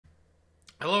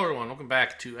Hello everyone, welcome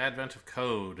back to Advent of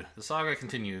Code. The saga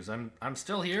continues. I'm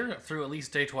still here through at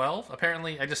least day 12.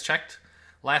 Apparently, I just checked.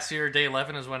 Last year, day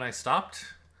 11 is when I stopped.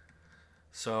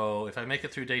 So if I make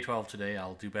it through day 12 today,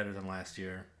 I'll do better than last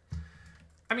year.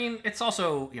 I mean, it's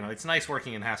also, it's nice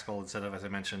working in Haskell instead of, as I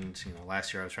mentioned,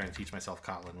 last year I was trying to teach myself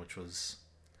Kotlin, which was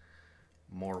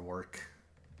more work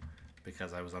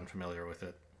because I was unfamiliar with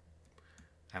it.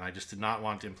 And I just did not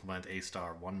want to implement A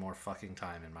star one more fucking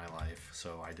time in my life,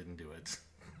 so I didn't do it.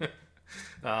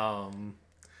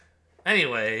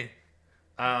 Anyway,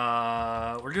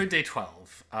 we're doing day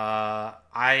 12.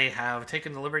 I have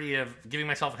taken the liberty of giving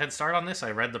myself a head start on this.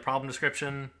 I read the problem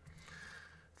description,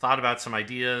 thought about some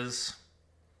ideas,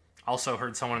 also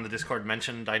heard someone in the Discord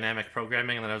mention dynamic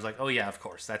programming, and then I was like, oh yeah, of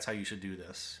course, that's how you should do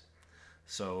this.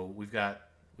 So we've got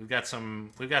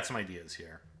some ideas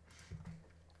here.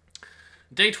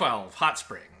 Day 12, hot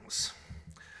springs.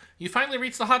 You finally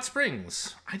reached the hot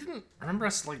springs. I didn't remember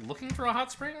us looking for a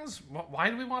hot springs. Why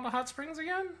do we want a hot springs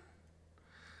again?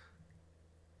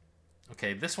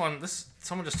 Okay, someone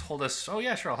just told us, oh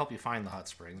yeah, sure, I'll help you find the hot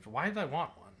springs. But why did I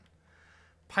want one?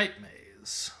 Pipe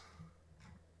maze.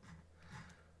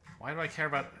 Why do I care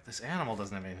about this? Animal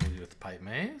doesn't have anything to do with the pipe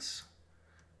maze.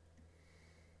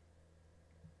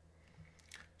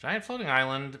 Giant floating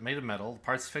island made of metal.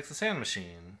 Parts to fix the sand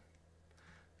machine.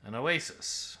 An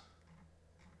oasis.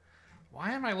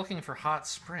 Why am I looking for hot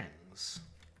springs?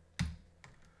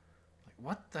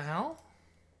 What the hell?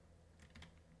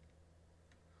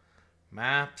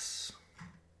 Maps.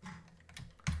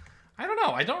 I don't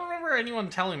know. I don't remember anyone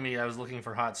telling me I was looking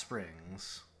for hot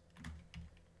springs.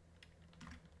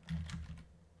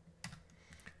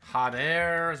 Hot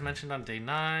air is mentioned on day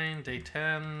 9, day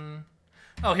 10.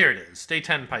 Oh, here it is. Day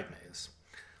 10 pipe maze.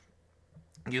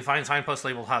 You find signposts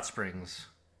labeled hot springs,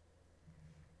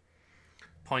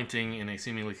 pointing in a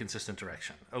seemingly consistent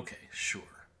direction. Okay, sure.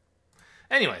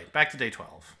 Anyway, back to day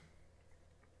 12.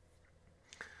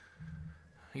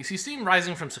 You see steam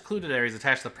rising from secluded areas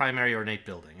attached to the primary ornate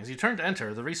building. As you turn to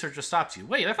enter, the researcher stops you.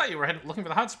 Wait, I thought you were looking for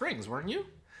the hot springs, weren't you?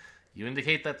 You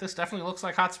indicate that this definitely looks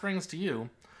like hot springs to you.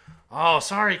 Oh,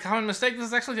 sorry, common mistake. This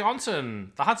is actually the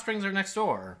onsen. The hot springs are next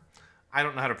door. I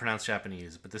don't know how to pronounce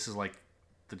Japanese, but this is like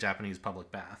the Japanese public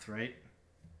bath, right?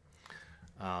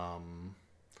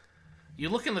 You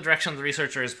look in the direction the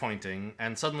researcher is pointing,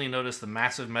 and suddenly notice the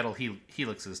massive metal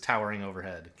helixes towering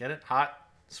overhead. Get it? Hot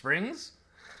springs?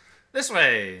 This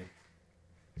way!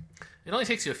 It only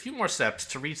takes you a few more steps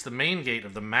to reach the main gate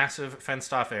of the massive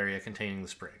fenced-off area containing the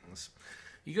springs.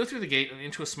 You go through the gate and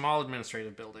into a small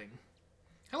administrative building.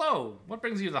 Hello! What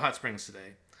brings you to the hot springs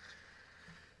today?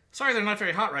 Sorry, they're not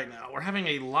very hot right now. We're having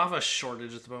a lava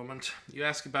shortage at the moment. You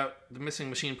ask about the missing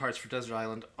machine parts for Desert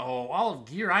Island. Oh, all of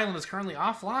Gear Island is currently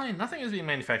offline. Nothing is being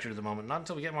manufactured at the moment, not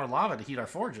until we get more lava to heat our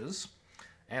forges.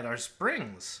 And our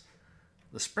springs.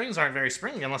 The springs aren't very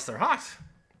springy unless they're hot.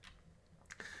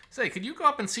 Say, could you go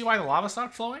up and see why the lava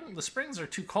stopped flowing? The springs are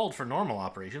too cold for normal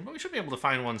operation, but we should be able to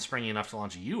find one springy enough to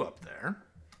launch you up there.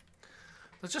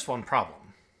 There's just one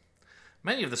problem.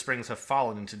 Many of the springs have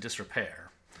fallen into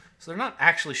disrepair, so they're not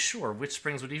actually sure which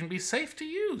springs would even be safe to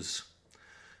use.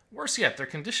 Worse yet, their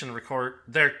condition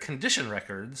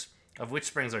records of which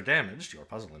springs are damaged, your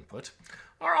puzzle input,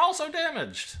 are also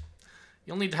damaged.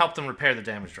 You'll need to help them repair the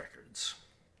damaged records.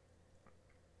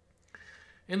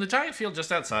 In the giant field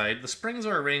just outside, the springs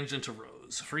are arranged into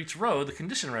rows. For each row, the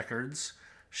condition records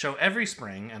show every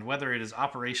spring and whether it is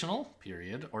operational,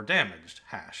 period, or damaged,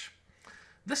 hash.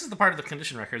 This is the part of the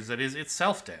condition records that is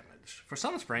itself damaged. For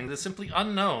some springs, it's simply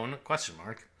unknown, question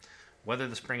mark, whether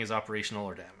the spring is operational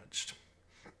or damaged.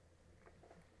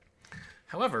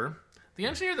 However, the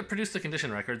engineer that produced the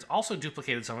condition records also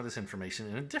duplicated some of this information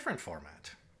in a different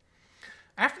format.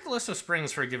 After the list of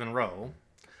springs for a given row,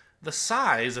 the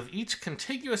size of each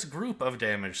contiguous group of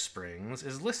damaged springs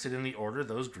is listed in the order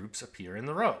those groups appear in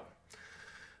the row.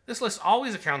 This list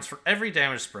always accounts for every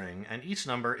damaged spring, and each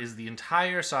number is the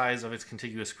entire size of its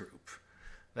contiguous group.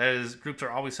 That is, groups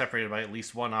are always separated by at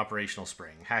least one operational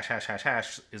spring. Hash, hash, hash,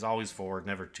 hash is always 4,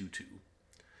 never 2, 2.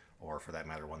 Or, for that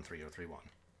matter, 1, 3, or 3, 1.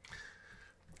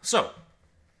 So,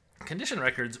 condition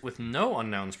records with no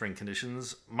unknown spring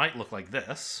conditions might look like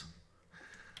this,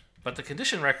 but the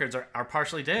condition records are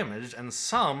partially damaged, and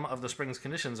some of the spring's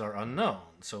conditions are unknown.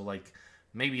 So,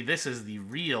 maybe this is the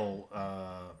real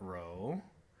row,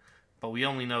 but we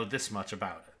only know this much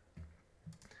about it.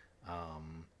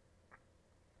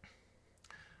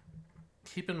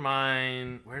 Keep in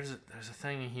mind, where is it? There's a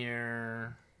thing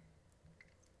here.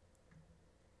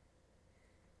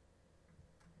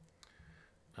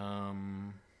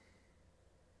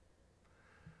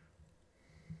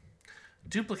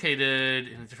 duplicated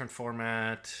in a different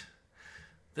format.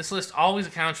 This list always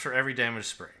accounts for every damaged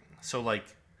spring. So, like,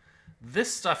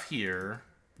 this stuff here,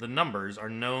 the numbers are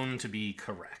known to be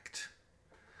correct.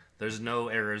 There's no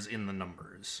errors in the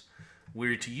numbers.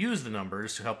 We're to use the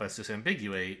numbers to help us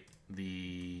disambiguate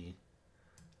the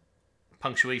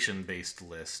punctuation-based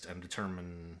list and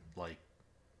determine, like,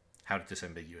 how to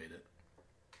disambiguate it.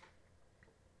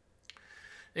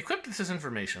 Equipped with this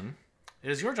information, it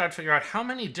is your job to figure out how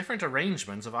many different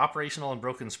arrangements of operational and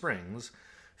broken springs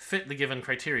fit the given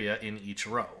criteria in each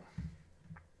row.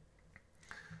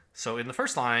 So in the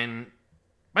first line,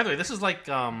 by the way, this is like,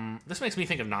 this makes me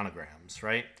think of nonograms,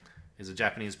 right? Is a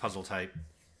Japanese puzzle type.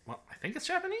 Well, I think it's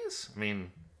Japanese. I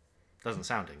mean, it doesn't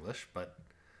sound English, but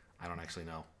I don't actually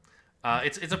know.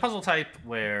 It's a puzzle type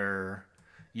where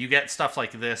you get stuff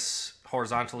like this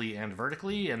horizontally and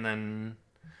vertically, and then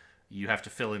you have to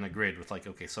fill in a grid with, like,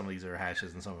 okay, some of these are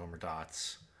hashes and some of them are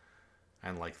dots.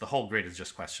 And, like, the whole grid is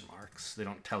just question marks. They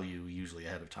don't tell you usually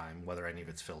ahead of time whether any of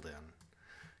it's filled in.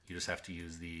 You just have to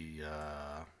use the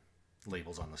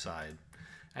labels on the side.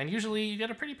 And usually you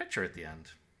get a pretty picture at the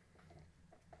end.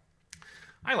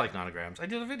 I like nonograms. I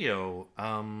did a video.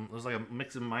 It was like a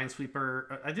mix of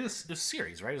Minesweeper. I did this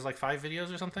series, right? It was like 5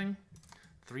 videos or something?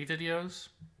 3 videos?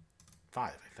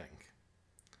 5, I think.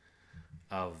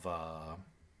 Of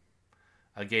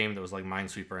a game that was like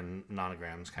Minesweeper and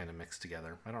nonograms kind of mixed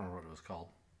together. I don't remember what it was called.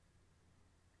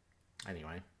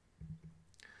 Anyway.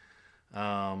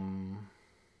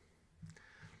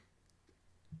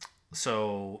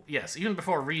 So, yes, even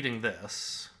before reading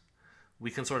this,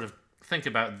 we can sort of think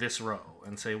about this row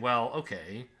and say, well,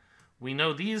 okay, we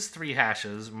know these 3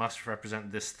 hashes must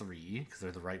represent this 3, because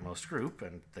they're the rightmost group,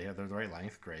 and they're the right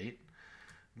length, great.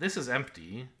 This is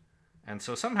empty, and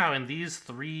so somehow in these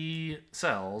 3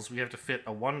 cells, we have to fit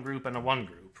a 1 group and a 1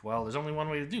 group. Well, there's only one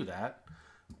way to do that,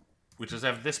 which is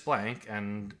have this blank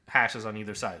and hashes on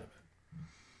either side of it.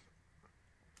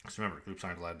 Because remember, groups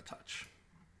aren't allowed to touch.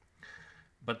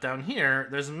 But down here,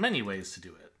 there's many ways to do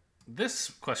it. This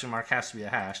question mark has to be a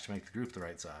hash to make the group the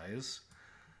right size.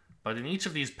 But in each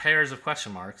of these pairs of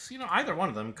question marks, you know, either one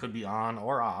of them could be on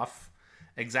or off.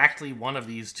 Exactly one of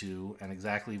these 2 and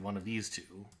exactly one of these 2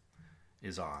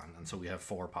 is on. And so we have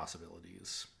 4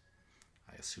 possibilities.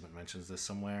 I assume it mentions this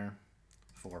somewhere.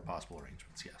 4 possible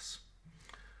arrangements, yes.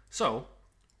 So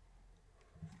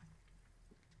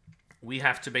we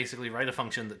have to basically write a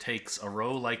function that takes a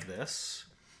row like this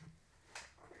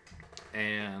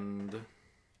and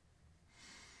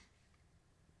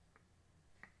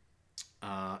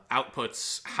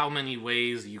outputs how many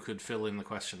ways you could fill in the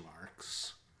question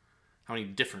marks, how many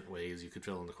different ways you could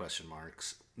fill in the question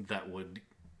marks that would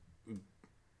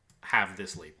have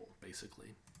this label,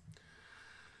 basically.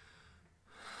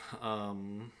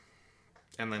 And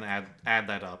then add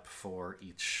that up for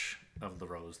each of the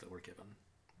rows that we're given.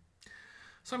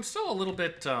 So I'm still a little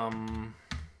bit...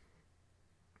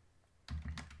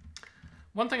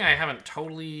 One thing I haven't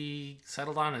totally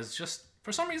settled on is just,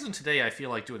 for some reason today I feel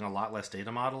like doing a lot less data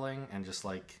modeling and just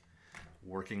like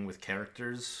working with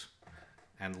characters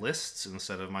and lists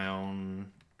instead of my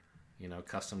own, you know,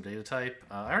 custom data type.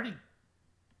 I already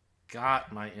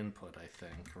got my input, I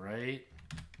think, right?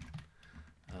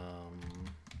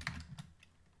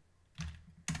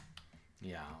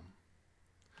 Yeah.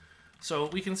 So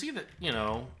we can see that, you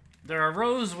know, there are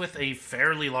rows with a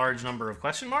fairly large number of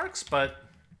question marks, but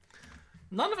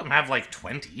none of them have like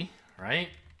 20, right?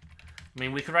 I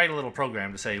mean, we could write a little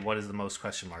program to say what is the most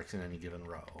question marks in any given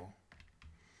row.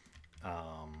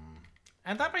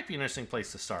 And that might be an interesting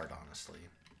place to start, honestly.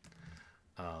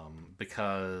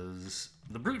 Because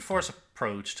the brute force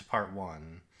approach to part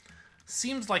 1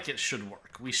 seems like it should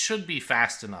work. We should be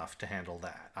fast enough to handle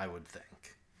that, I would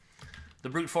think. The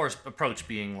brute force approach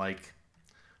being like,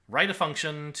 write a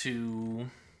function to...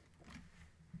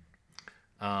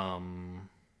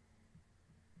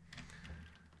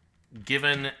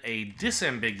 given a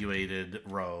disambiguated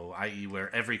row, i.e.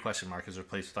 where every question mark is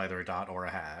replaced with either a dot or a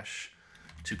hash,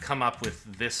 to come up with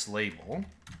this label.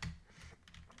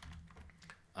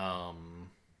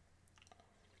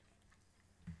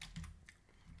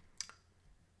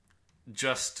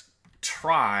 Just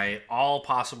try all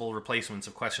possible replacements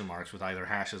of question marks with either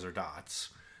hashes or dots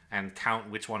and count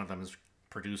which one of them has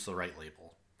produced the right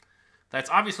label. That's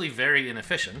obviously very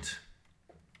inefficient.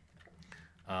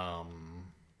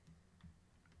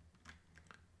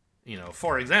 You know,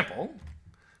 for example,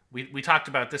 we talked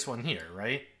about this one here,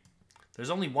 right? There's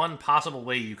only one possible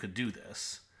way you could do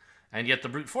this, and yet the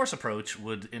brute force approach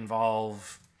would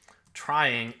involve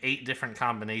trying 8 different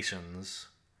combinations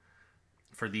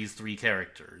for these 3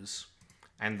 characters,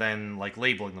 and then like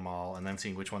labeling them all, and then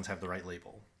seeing which ones have the right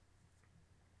label.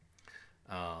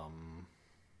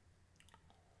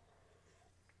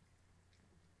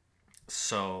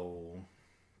 So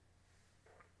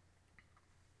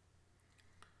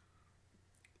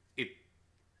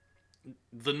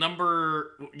the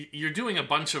number, you're doing a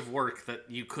bunch of work that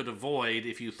you could avoid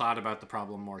if you thought about the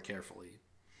problem more carefully.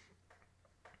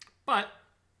 But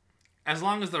as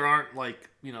long as there aren't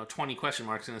 20 question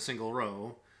marks in a single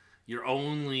row, you're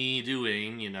only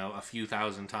doing, a few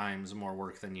thousand times more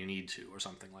work than you need to, or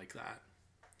something like that.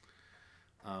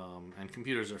 And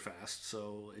computers are fast,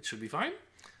 so it should be fine.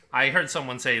 I heard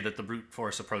someone say that the brute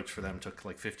force approach for them took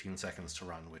 15 seconds to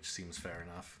run, which seems fair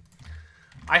enough.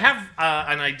 I have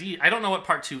an idea. I don't know what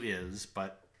part 2 is,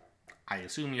 but I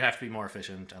assume you have to be more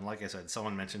efficient. And like I said,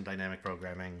 someone mentioned dynamic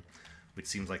programming, which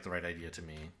seems like the right idea to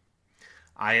me.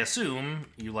 I assume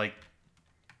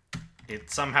it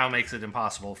somehow makes it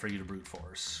impossible for you to brute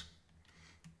force.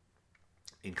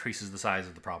 Increases the size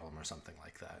of the problem or something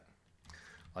like that.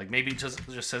 Maybe it just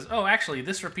says, oh, actually,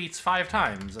 this repeats 5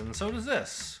 times, and so does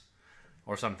this.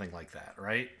 Or something like that,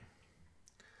 right?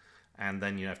 And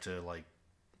then you have to,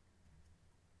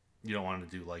 you don't want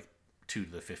to do, 2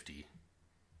 to the 50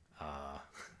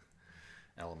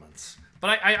 elements.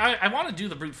 But I want to do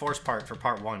the brute force part for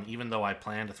part 1, even though I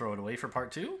plan to throw it away for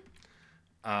part 2.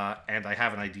 And I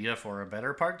have an idea for a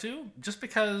better part 2, just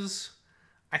because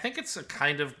I think it's a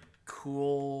kind of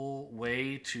cool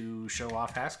way to show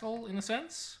off Haskell, in a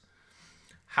sense.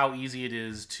 How easy it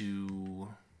is to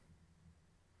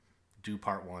do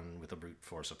part 1 with a brute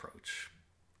force approach,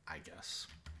 I guess.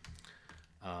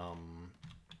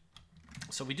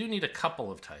 So we do need a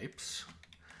couple of types.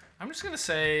 I'm just going to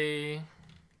say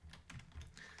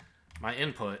my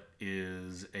input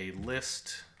is a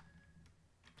list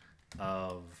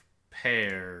of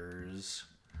pairs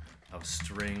of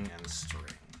string and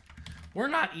string. We're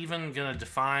not even going to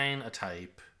define a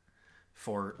type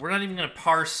for... We're not even going to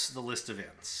parse the list of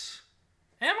ints.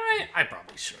 Am I? I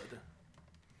probably should.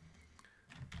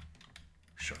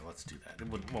 Sure, let's do that. It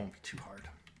won't be too hard.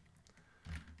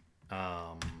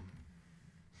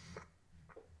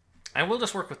 And we'll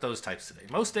just work with those types today.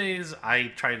 Most days,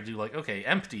 I try to do okay,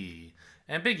 empty,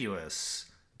 ambiguous,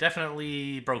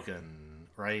 definitely broken,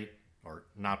 right? Or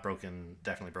not broken,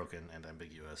 definitely broken, and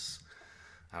ambiguous.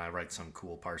 I write some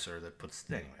cool parser that puts...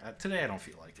 Anyway, today I don't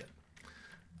feel like it.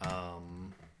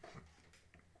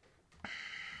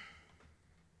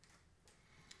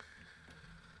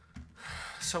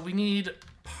 So we need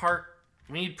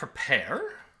prepare.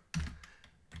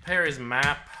 Prepare is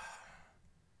map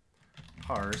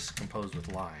parse composed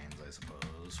with lines, I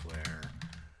suppose, where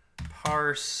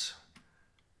parse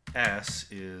s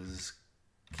is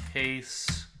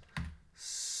case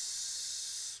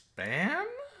span?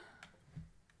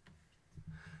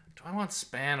 Do I want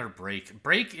span or break?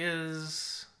 Break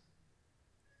is...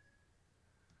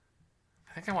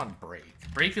 I think I want break.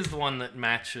 Break is the one that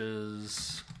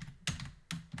matches...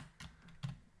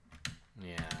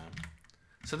 Yeah.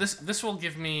 So this will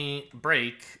give me...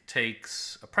 Break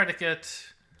takes a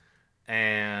predicate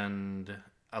and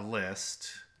a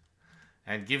list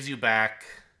and gives you back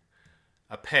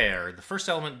a pair. The first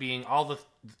element being all the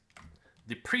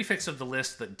prefix of the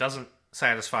list that doesn't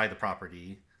satisfy the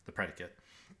property, the predicate.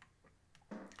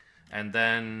 And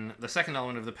then the second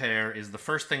element of the pair is the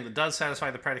first thing that does satisfy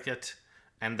the predicate,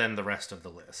 and then the rest of the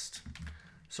list.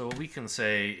 So what we can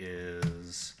say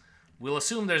is, we'll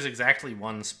assume there's exactly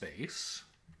one space.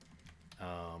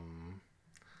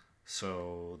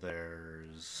 So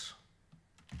there's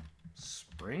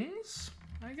springs,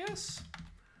 I guess.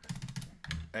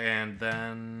 And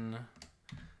then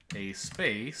a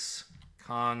space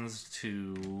cons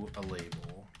to a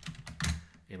label,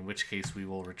 in which case we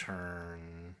will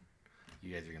return...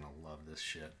 You guys are going to love this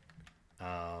shit.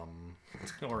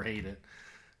 Or hate it.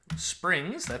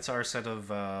 Springs, that's our set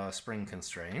of spring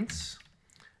constraints.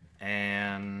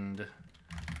 And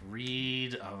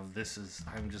read of... This is...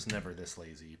 I'm just never this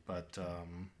lazy, but...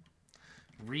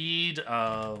 read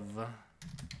of...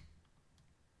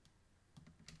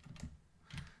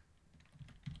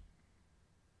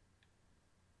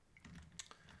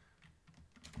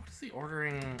 What is the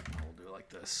ordering? Oh, we'll do it like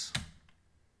this.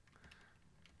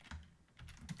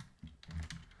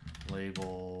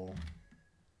 Label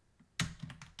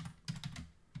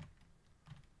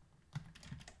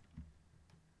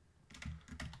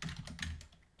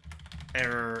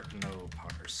error no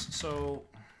parse. So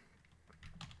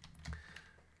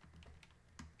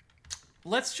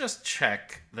let's just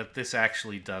check that this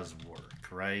actually does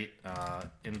work, right?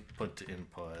 Input to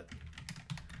input.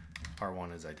 Part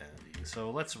 1 is identity.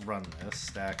 so let's run this,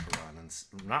 stack run,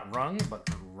 and not run, but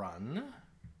run.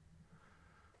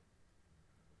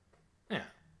 Yeah,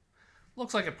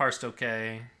 looks like it parsed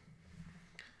okay.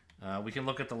 We can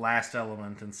look at the last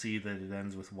element and see that it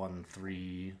ends with 1,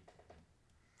 3.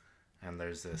 And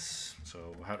there's this.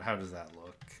 So how does that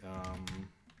look?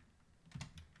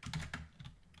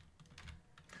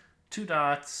 2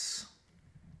 dots,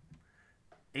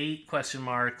 8 question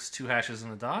marks, 2 hashes,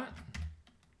 and a dot.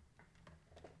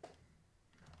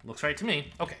 Looks right to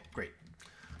me. Okay, great.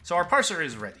 So our parser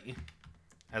is ready,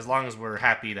 as long as we're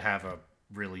happy to have a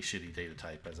really shitty data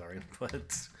type as our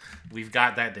input. We've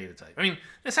got that data type. I mean,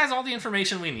 this has all the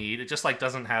information we need. It just like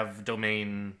doesn't have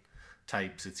domain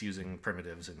types. It's using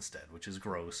primitives instead, which is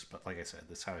gross. But like I said,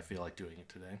 this is how I feel like doing it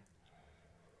today.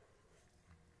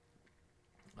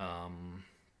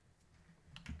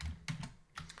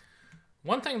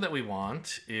 One thing that we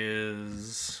want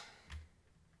is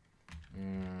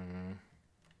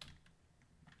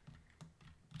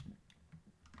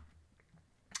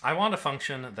I want a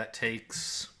function that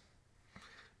takes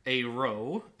a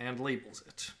row and labels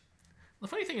it. The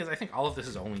funny thing is, I think all of this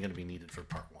is only going to be needed for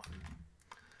part 1.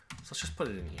 So let's just put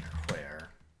it in here, where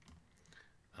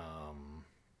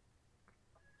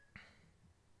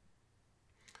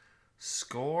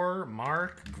score,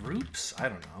 mark, groups, I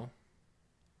don't know.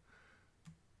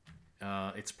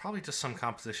 It's probably just some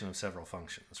composition of several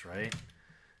functions, right?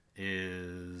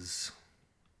 Is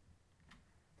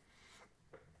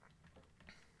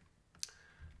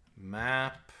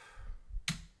map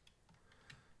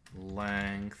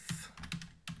length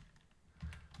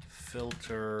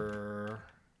filter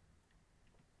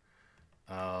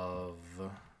of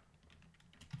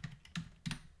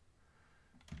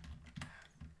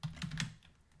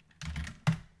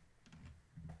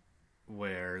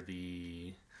where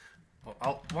the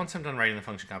once I'm done writing the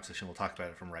function composition, we'll talk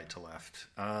about it from right to left.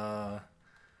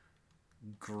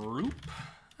 Group,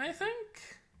 I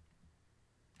think.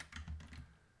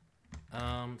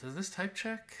 Does this type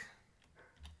check?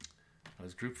 Oh,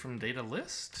 is group from data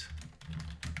list?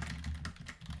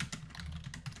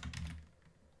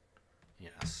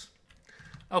 Yes.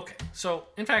 Okay, so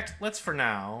in fact, let's for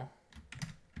now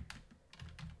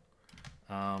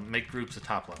make groups a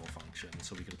top level function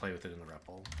so we can play with it in the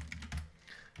REPL.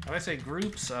 If I say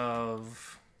groups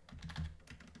of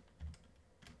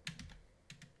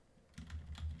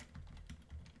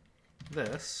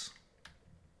this,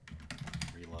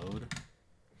 reload.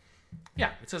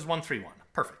 Yeah, it says 131.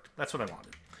 Perfect. That's what I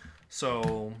wanted.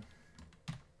 So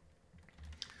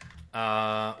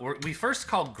we first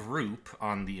call group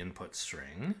on the input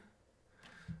string,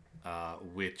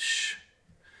 which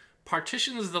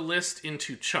partitions the list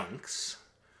into chunks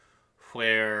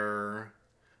where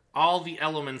all the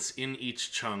elements in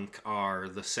each chunk are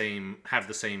the same, have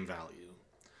the same value.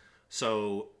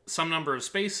 So some number of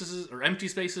spaces or empty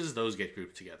spaces, those get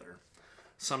grouped together.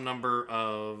 Some number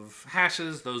of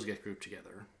hashes, those get grouped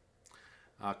together.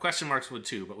 Question marks would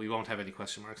too, but we won't have any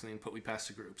question marks in the input we pass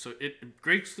to group. So it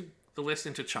groups the list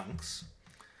into chunks.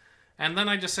 And then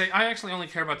I just say, I actually only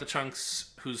care about the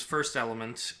chunks whose first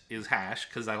element is hash,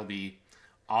 because that'll be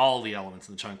all the elements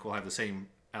in the chunk will have the same,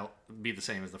 be the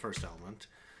same as the first element.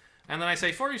 And then I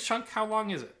say, for each chunk, how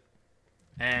long is it?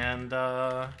 And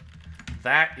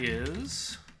that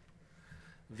is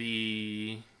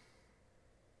the...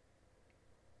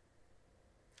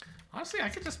 Honestly, I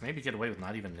could just maybe get away with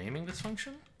not even naming this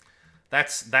function.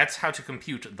 That's how to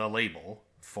compute the label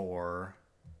for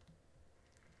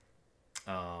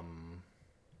I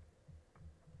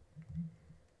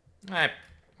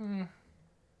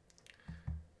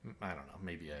don't know.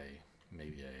 Maybe I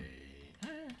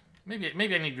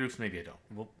need groups. Maybe I don't.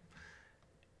 Well,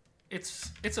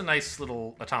 it's a nice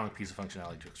little atomic piece of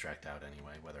functionality to extract out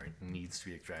anyway. Whether it needs to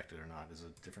be extracted or not is a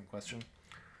different question.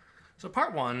 So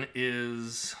part 1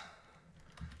 is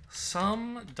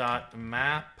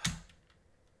sum.map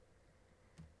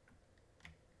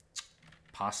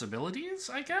possibilities,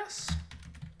 I guess.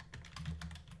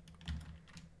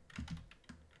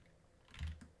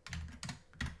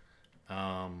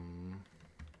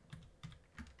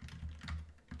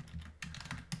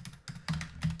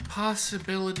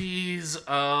 Possibilities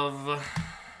of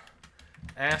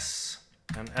S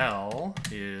and L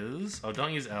is... Oh,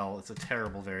 don't use L. It's a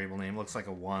terrible variable name. It looks like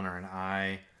a 1 or an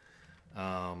I.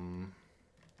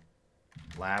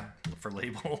 Lab for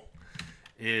label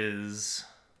is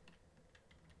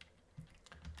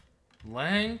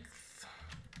length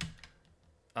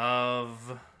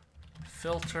of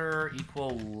filter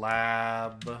equal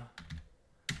lab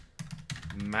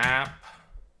map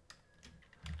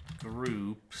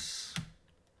groups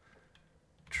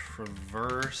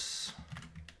traverse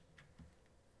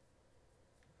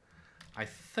I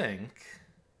think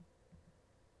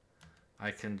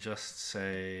I can just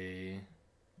say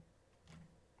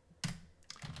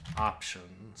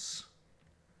options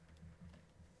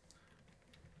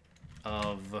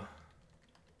of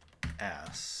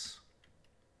S.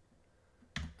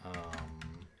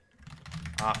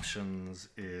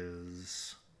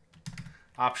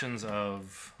 Options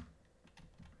of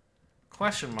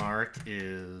question mark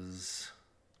is,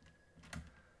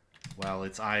 well,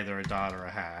 it's either a dot or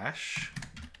a hash,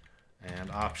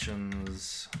 and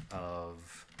options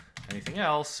of anything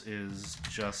else is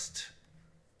just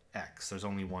X. There's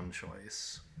only one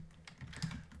choice.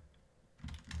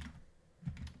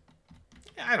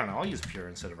 Yeah, I don't know. I'll use pure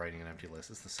instead of writing an empty list.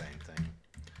 It's the same thing.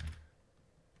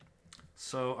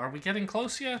 So are we getting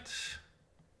close yet?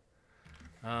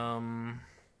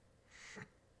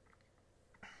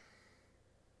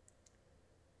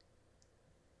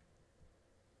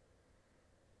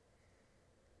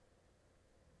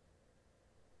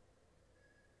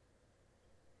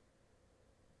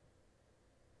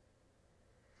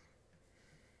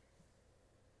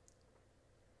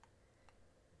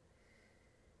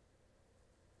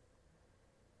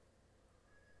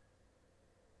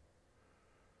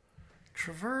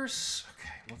 Traverse.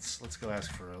 Okay, let's go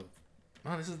ask for a.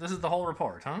 Oh, this is the whole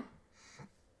report, huh? All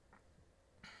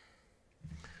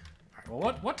right.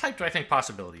 Well, what type do I think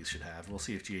possibilities should have? We'll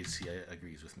see if GHC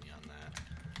agrees with me on that.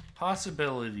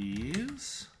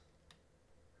 Possibilities.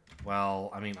 Well,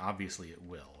 I mean, obviously it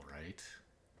will, right?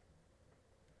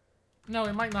 No,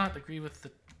 it might not agree with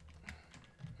the.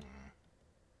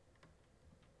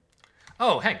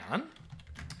 Oh, hang on.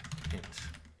 Hint.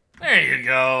 There you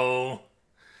go.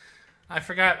 I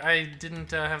forgot I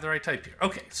didn't have the right type here.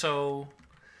 Okay, so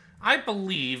I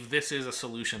believe this is a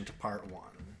solution to part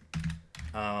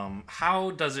 1.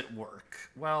 How does it work?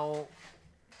 Well,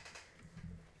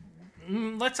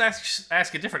 let's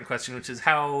ask a different question, which is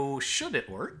how should it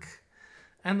work?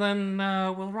 And then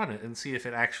we'll run it and see if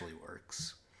it actually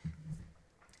works.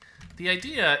 The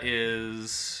idea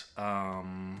is,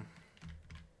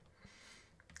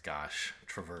 gosh,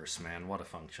 traverse, man, what a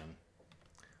function.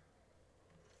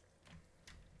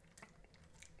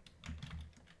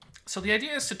 So the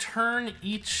idea is to turn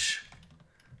each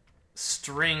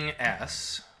string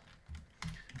S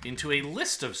into a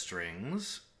list of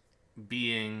strings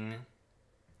being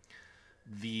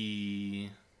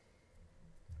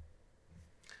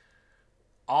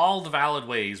all the valid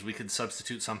ways we could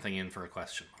substitute something in for a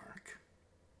question mark.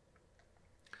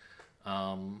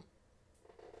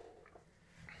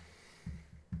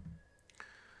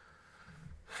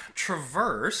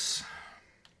 Traverse,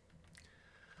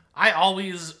 I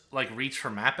always reach for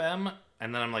mapm,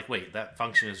 and then I'm like, wait, that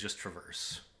function is just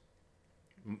traverse.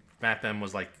 Mapm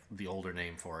was the older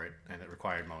name for it, and it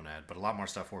required monad, but a lot more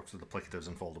stuff works with applicatives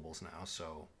and foldables now,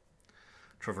 so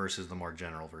traverse is the more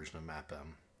general version of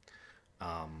mapm.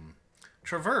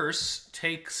 Traverse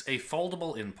takes a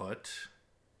foldable input,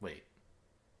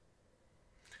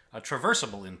 a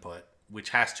traversable input, which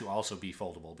has to also be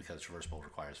foldable because traversable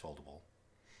requires foldable.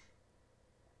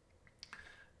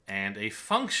 And a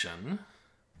function,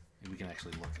 we can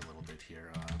actually look a little bit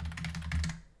here.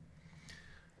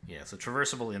 Yeah, it's a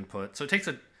traversable input. So it takes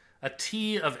a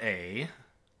T of A,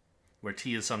 where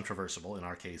T is some traversable, in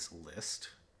our case,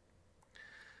 list.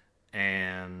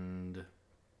 And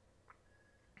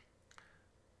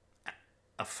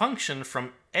a function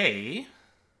from A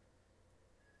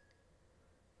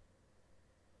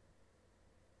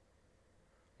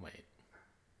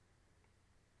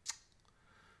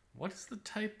what is the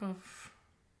type of...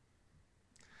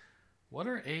 What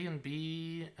are A and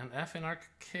B and F in our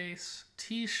case?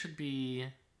 T should be...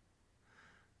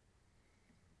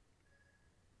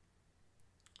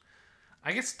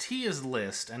 I guess T is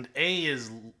list and A is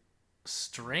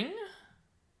string?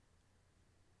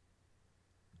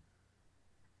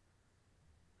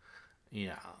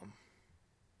 Yeah.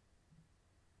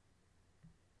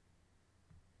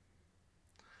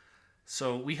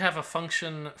 So we have a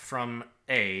function from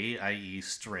A, i.e.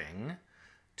 string,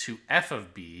 to f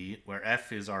of b, where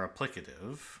f is our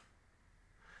applicative,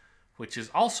 which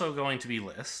is also going to be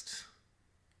list.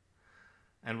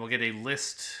 And we'll get a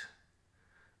list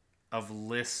of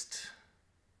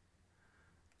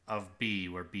b,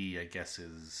 where b, I guess,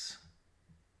 is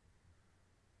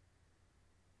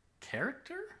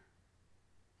character?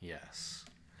 Yes.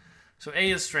 So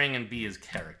a is string and b is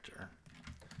character.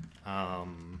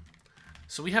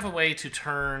 So we have a way to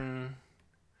turn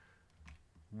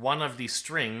one of the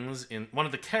strings, one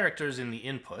of the characters in the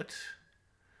input,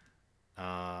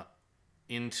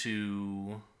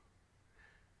 into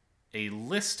a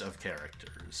list of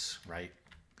characters, right?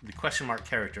 the question mark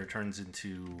character turns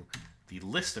into the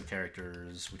list of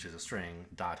characters, which is a string,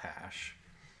 .hash.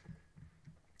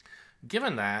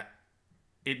 Given that,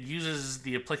 it uses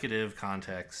the applicative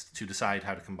context to decide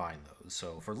how to combine those.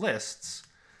 So for lists,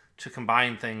 to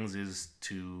combine things is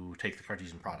to take the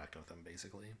Cartesian product of them,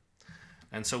 basically.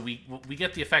 And so we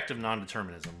get the effect of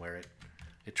non-determinism, where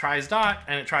it tries dot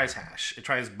and it tries hash. It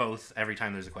tries both every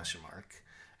time there's a question mark,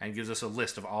 and gives us a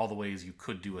list of all the ways you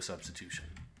could do a substitution.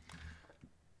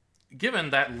 Given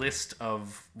that list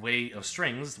of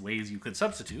strings, ways you could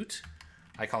substitute,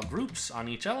 I call groups on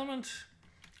each element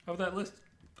of that list.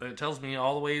 It tells me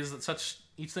all the ways that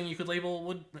each thing you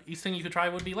could try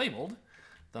would be labeled.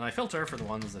 Then I filter for the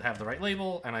ones that have the right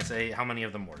label, and I say how many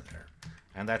of them were there.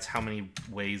 And that's how many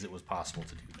ways it was possible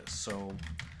to do this. So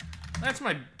that's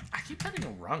I keep having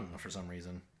a rung for some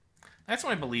reason. That's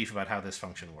my belief about how this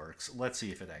function works. Let's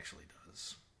see if it actually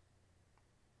does.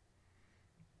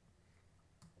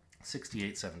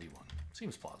 6871.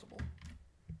 Seems plausible.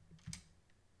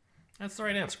 That's the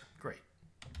right answer. Great.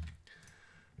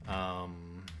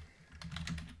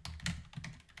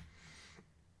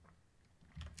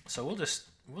 So we'll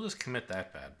just commit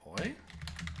that bad boy.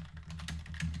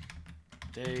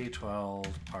 Day 12,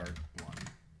 part 1.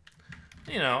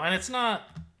 And it's not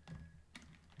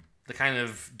the kind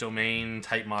of domain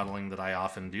type modeling that I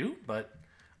often do, but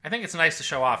I think it's nice to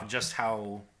show off just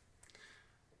how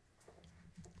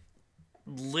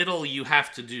little you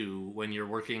have to do when you're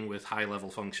working with high-level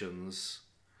functions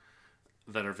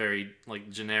that are very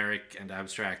generic and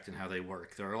abstract in how they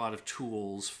work. There are a lot of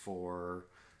tools for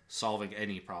solving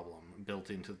any problem built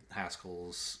into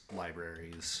Haskell's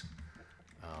libraries.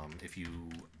 If you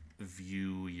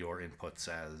view your inputs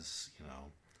as,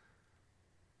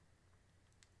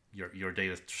 your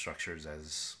data structures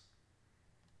as,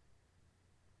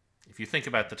 if you think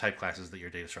about the type classes that your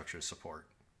data structures support,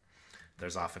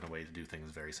 there's often a way to do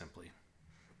things very simply,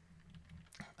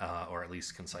 or at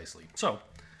least concisely. So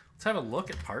let's have a look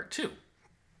at part 2.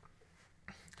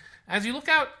 As you look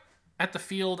out at the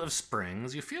field of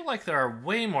springs, you feel like there are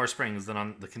way more springs than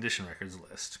on the condition records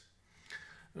list.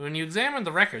 When you examine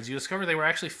the records, you discover they were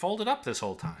actually folded up this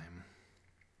whole time.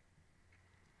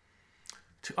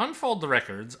 To unfold the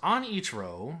records, on each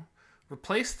row,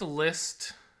 replace the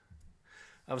list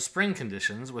of spring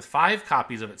conditions with 5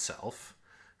 copies of itself,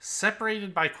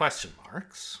 separated by question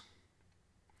marks,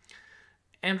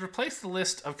 and replace the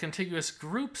list of contiguous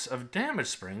groups of damaged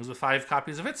springs with 5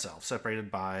 copies of itself,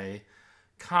 separated by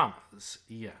commas.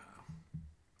 Yeah.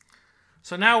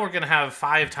 So now we're going to have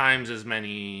 5 times as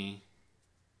many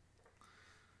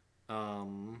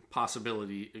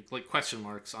question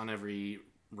marks on every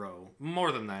row.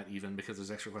 More than that, even, because there's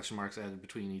extra question marks added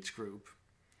between each group.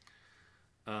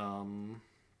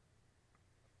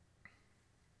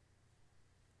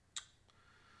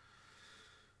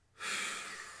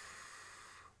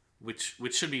 Which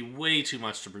should be way too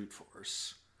much to brute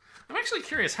force. I'm actually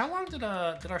curious, how long did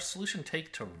our solution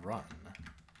take to run?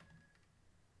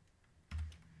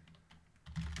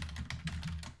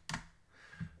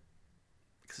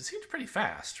 Because it seemed pretty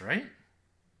fast, right?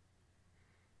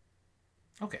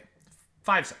 Okay,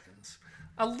 5 seconds.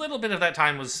 A little bit of that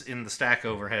time was in the stack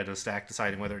overhead of stack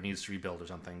deciding whether it needs to rebuild or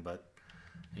something, but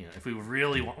if we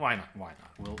really want, why not?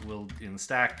 We'll in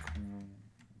stack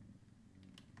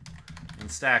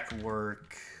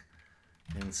work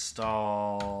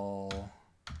install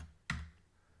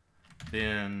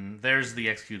bin. There's the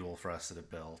executable for us that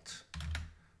it built.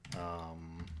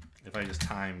 If I just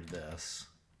timed this,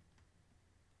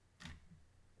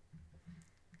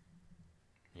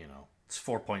 it's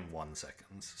 4.1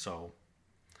 seconds. So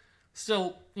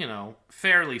still,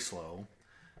 fairly slow.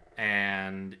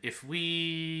 And if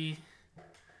we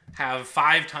have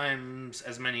 5 times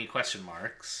as many question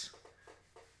marks,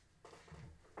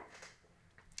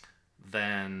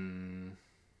 then,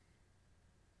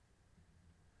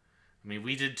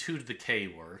 we did 2 to the k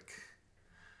work.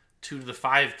 2 to the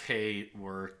 5k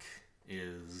work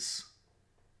is,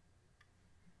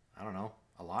 I don't know,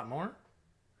 a lot more?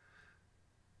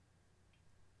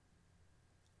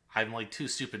 I'm too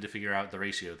stupid to figure out the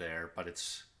ratio there, but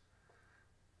it's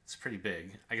pretty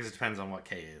big. I guess it depends on what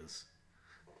k is.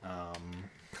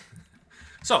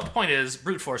 So the point is,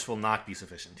 brute force will not be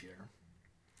sufficient here.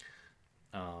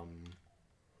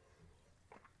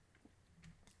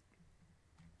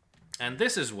 And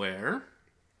this is where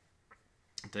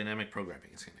dynamic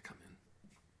programming is going to come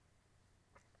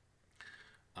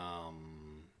in.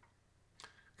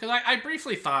 Because I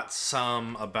briefly thought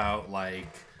some about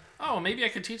oh, maybe I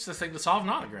could teach this thing to solve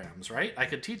nonograms, right? I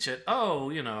could teach it,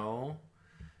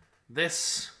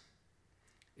 this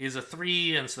is a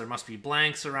 3, and so there must be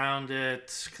blanks around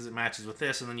it because it matches with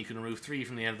this, and then you can remove 3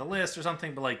 from the end of the list or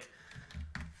something. But like,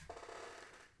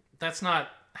 that's not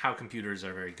how computers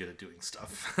are very good at doing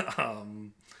stuff.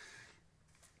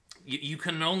 You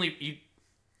can only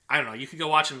I don't know. You could go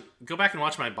back and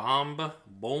watch my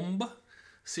Bomb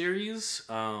series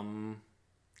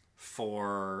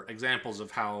for examples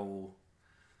of how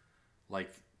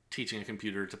like teaching a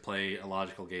computer to play a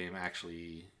logical game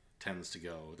actually tends to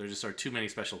go. There just are too many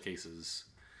special cases.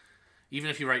 Even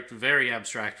if you write very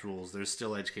abstract rules, there's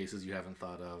still edge cases you haven't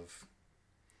thought of,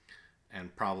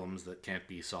 and problems that can't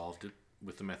be solved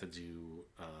with the methods you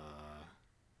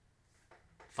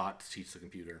thought to teach the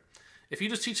computer. If you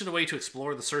just teach it a way to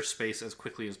explore the search space as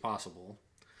quickly as possible,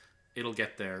 it'll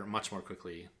get there much more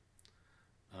quickly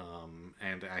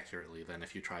and accurately than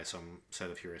if you try some set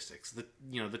of heuristics. The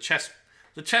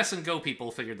chess and Go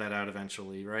people figured that out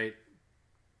eventually, right?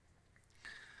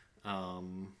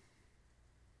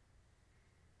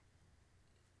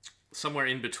 Somewhere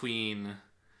in between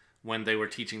when they were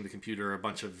teaching the computer a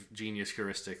bunch of genius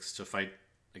heuristics to fight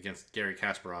against Garry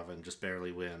Kasparov and just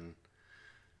barely win,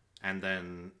 and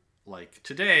then like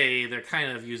today they're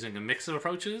kind of using a mix of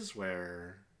approaches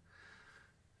where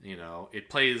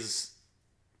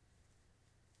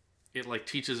it like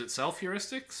teaches itself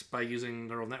heuristics by using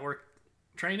neural network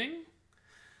training,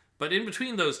 but in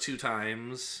between those two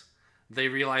times they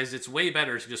realized it's way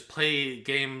better to just play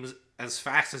games as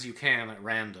fast as you can at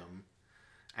random,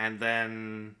 and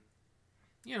then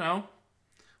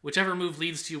whichever move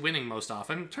leads to you winning most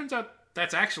often. Turns out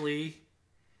that's actually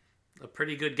a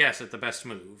pretty good guess at the best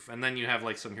move, and then you have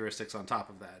like some heuristics on top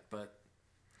of that. But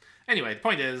anyway, the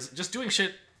point is just doing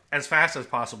shit as fast as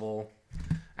possible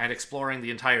and exploring the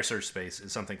entire search space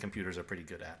is something computers are pretty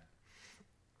good at.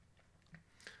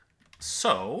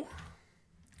 So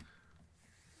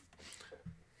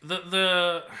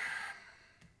the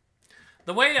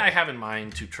way I have in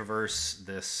mind to traverse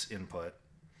this input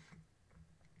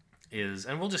is,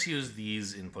 and we'll just use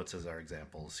these inputs as our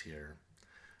examples here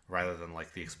rather than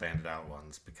like the expanded out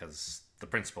ones because the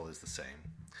principle is the same.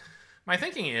 My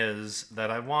thinking is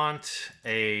that I want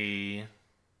a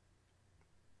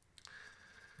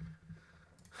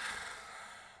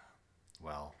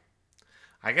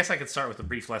I guess I could start with a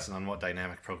brief lesson on what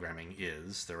dynamic programming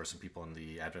is. There were some people in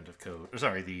the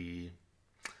the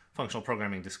functional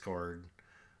programming Discord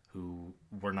who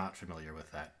were not familiar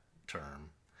with that term.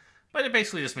 But it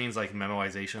basically just means like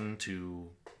memoization to...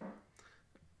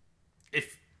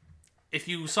 If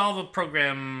you solve a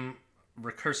program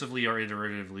recursively or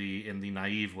iteratively in the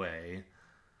naive way,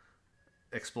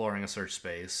 exploring a search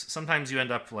space, sometimes you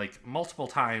end up like multiple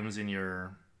times in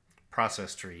your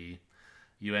process tree,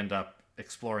 you end up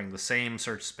exploring the same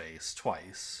search space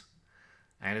twice.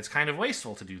 And it's kind of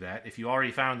wasteful to do that if you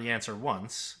already found the answer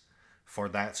once for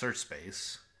that search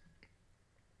space.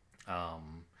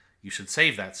 You should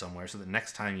save that somewhere so that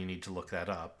next time you need to look that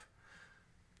up,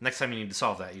 next time you need to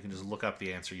solve that, you can just look up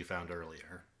the answer you found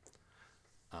earlier.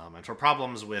 And for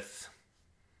problems with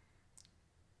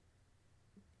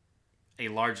a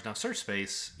large enough search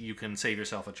space, you can save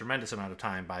yourself a tremendous amount of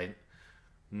time by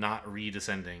not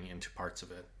redescending into parts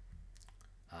of it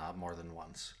more than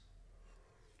once.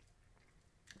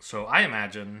 So I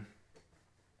imagine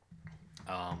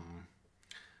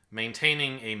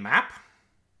maintaining a map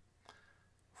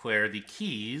where the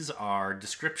keys are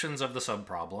descriptions of the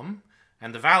subproblem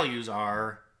and the values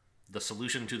are the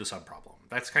solution to the subproblem.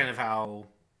 That's kind of how,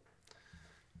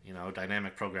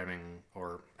 dynamic programming,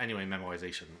 or anyway,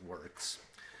 memoization works.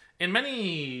 In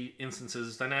many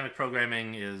instances, dynamic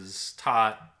programming is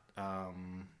taught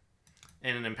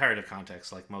in an imperative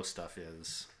context, like most stuff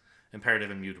is, imperative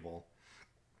and mutable.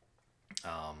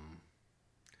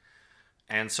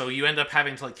 And so you end up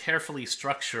having to carefully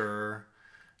structure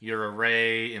your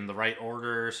array in the right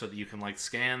order so that you can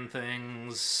scan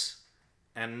things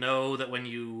and know that when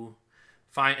you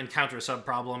encounter a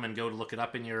subproblem and go to look it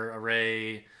up in your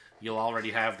array, you'll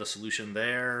already have the solution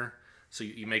there. So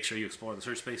you make sure you explore the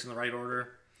search space in the right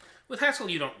order. With Haskell,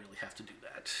 you don't really have to do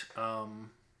that.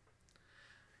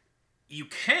 You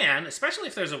can, especially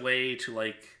if there's a way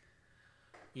to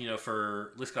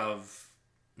for Liskov,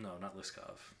 no, not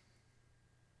Liskov.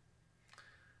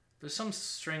 There's some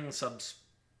string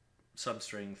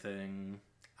substring thing.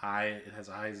 It has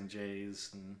I's and J's,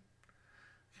 and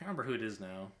I can't remember who it is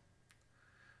now.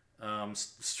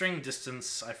 String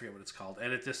distance, I forget what it's called.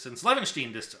 Edit distance,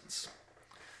 Levenshtein distance.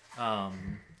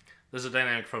 There's a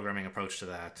dynamic programming approach to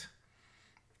that,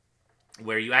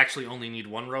 where you actually only need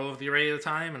one row of the array at a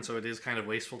time, and so it is kind of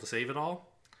wasteful to save it all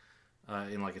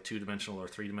in a 2-dimensional or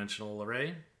 3-dimensional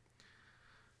array.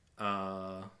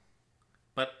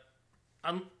 But,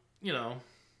 you know,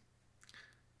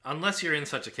 unless you're in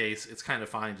such a case, it's kind of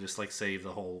fine to just like save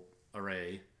the whole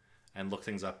array and look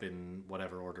things up in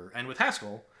whatever order. And with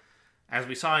Haskell, as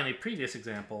we saw in a previous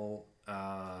example,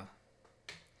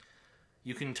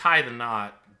 you can tie the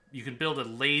knot. You can build a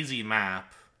lazy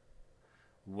map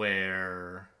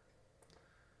where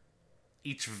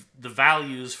the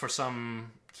values for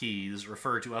some keys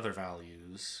refer to other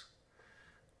values,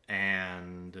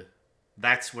 and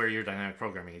that's where your dynamic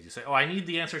programming is. You say, oh, I need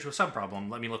the answer to a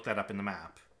subproblem. Let me look that up in the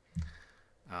map.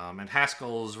 And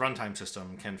Haskell's runtime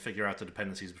system can figure out the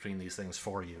dependencies between these things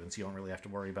for you, and so you don't really have to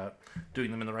worry about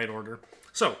doing them in the right order.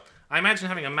 So I imagine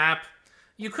having a map.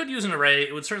 You could use an array.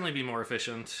 It would certainly be more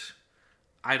efficient.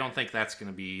 I don't think that's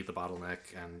going to be the bottleneck,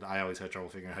 and I always had trouble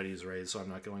figuring out how to use arrays, so I'm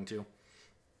not going to.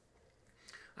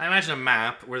 I imagine a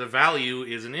map where the value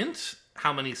is an int,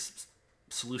 how many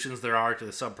solutions there are to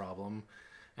the subproblem,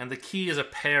 and the key is a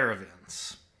pair of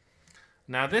ints.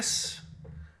 Now this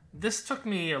took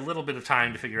me a little bit of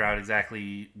time to figure out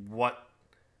exactly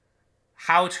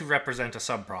how to represent a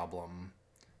subproblem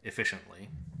efficiently.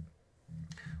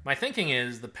 My thinking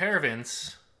is the pair of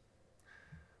ints,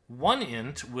 one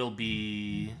int will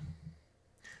be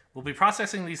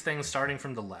processing these things starting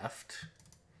from the left,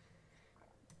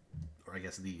 or I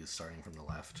guess these starting from the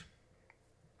left,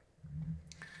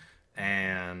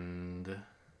 and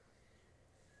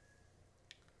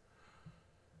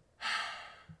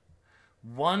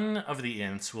one of the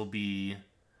ints will be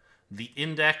the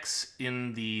index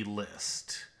in the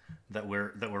list that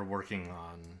we're working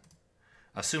on,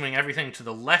 assuming everything to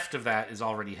the left of that is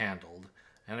already handled,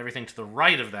 and everything to the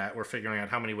right of that we're figuring out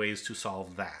how many ways to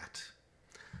solve that.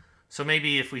 So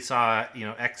maybe if we saw,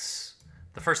 x,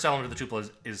 the first element of the tuple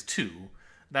is 2,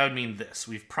 that would mean this.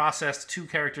 We've processed 2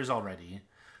 characters already.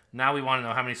 Now we want to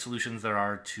know how many solutions there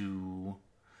are to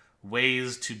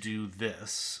ways to do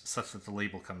this, such that the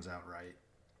label comes out right.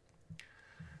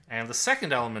 And the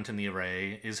second element in the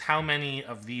array is how many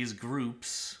of these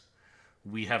groups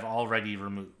we have already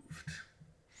removed,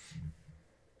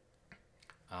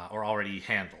 or already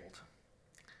handled.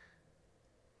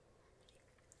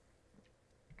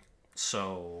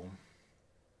 So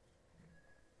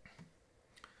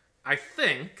I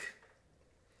think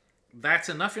that's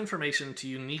enough information to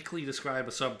uniquely describe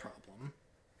a subproblem.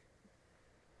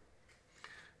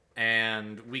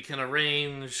 And we can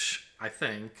arrange, I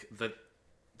think, that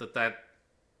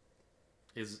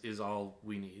is all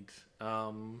we need.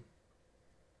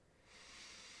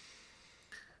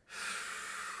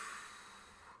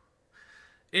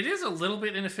 It is a little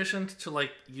bit inefficient to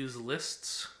use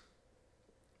lists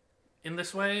in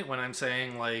this way when I'm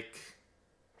saying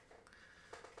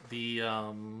the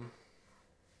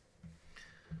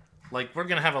we're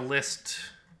gonna have a list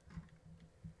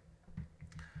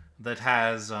that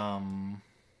has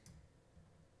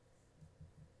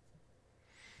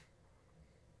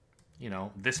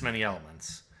this many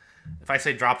elements. If I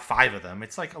say drop 5 of them,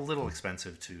 it's a little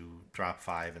expensive to drop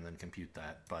 5 and then compute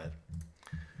that, but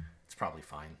it's probably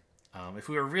fine. If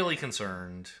we were really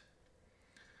concerned,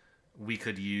 we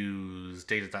could use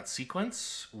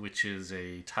data.sequence, which is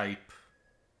a type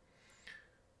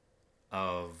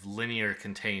of linear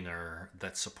container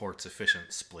that supports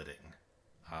efficient splitting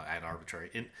at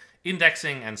arbitrary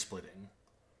indexing and splitting.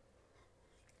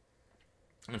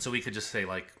 And so we could just say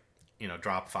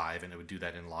drop 5, and it would do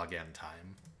that in log n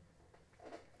time.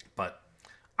 But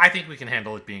I think we can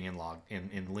handle it being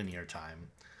in linear time.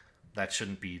 That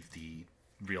shouldn't be the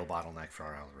real bottleneck for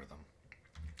our algorithm.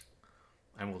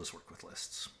 And we'll just work with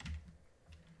lists.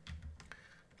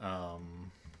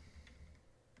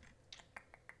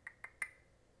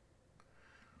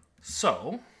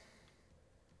 So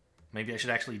maybe I should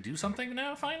actually do something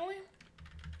now, finally?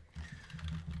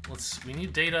 We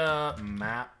need data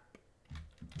map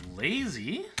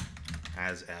lazy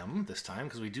as M this time,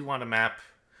 because we do want a map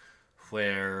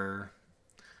where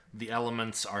the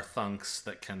elements are thunks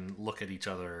that can look at each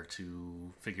other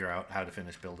to figure out how to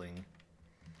finish building.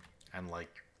 And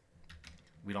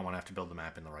we don't want to have to build the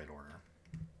map in the right order.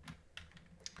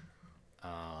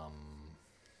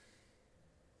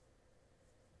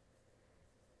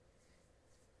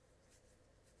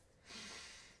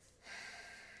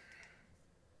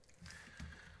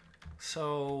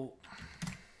 So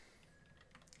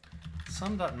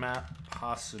sum.map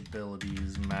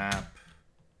possibilities map,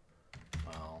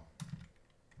 well,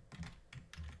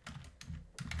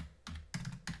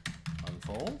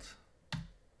 unfold,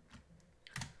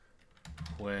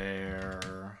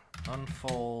 where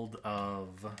unfold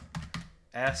of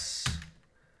S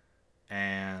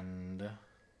and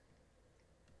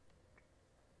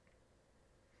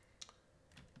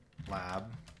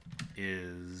lab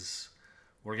is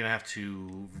we're gonna have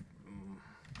to.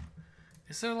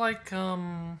 Is there like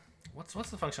what's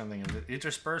the function I'm thinking of?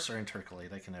 Intersperse or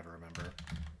intercalate? I can never remember.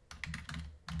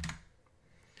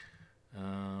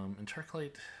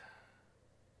 Intercalate.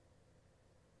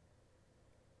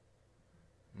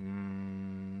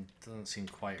 Doesn't seem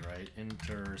quite right. I can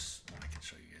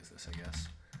show you guys this, I guess.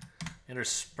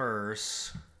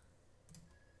 Intersperse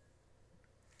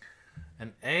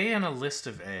an A and a list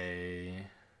of A.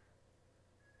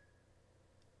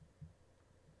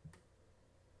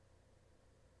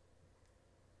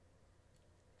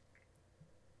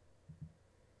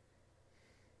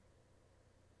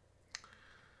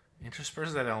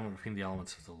 Intersperse that element between the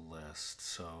elements of the list.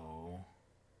 So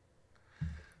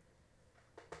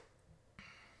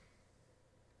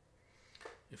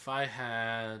if I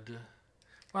had,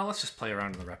 well, let's just play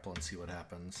around in the REPL and see what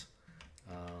happens.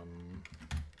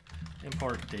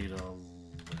 Import data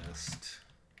list.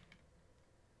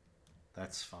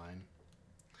 That's fine.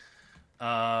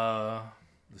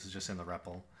 This is just in the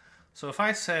REPL. So if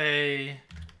I say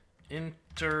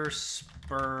intersperse,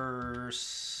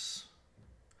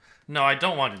 no, I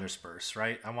don't want intersperse,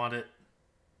 right? I want it,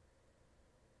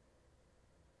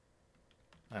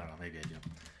 I don't know, maybe I do.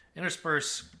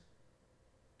 Intersperse,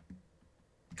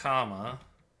 comma,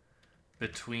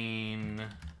 between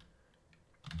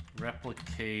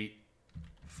replicate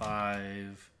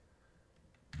 5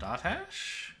 dot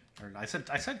hash? Or I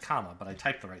said comma, but I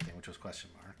typed the right thing, which was question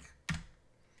mark.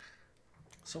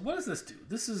 So what does this do?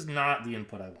 This is not the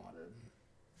input I wanted.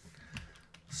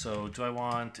 So do I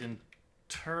want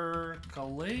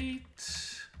intercalate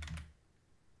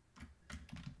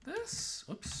this?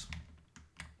 Oops.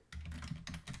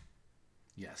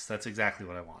 Yes, that's exactly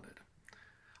what I wanted.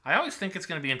 I always think it's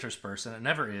going to be interspersed, and it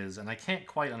never is, and I can't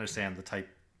quite understand the type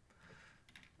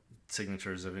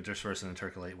signatures of intersperse and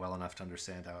intercalate well enough to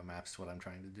understand how it maps to what I'm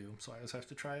trying to do, so I always have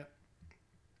to try it.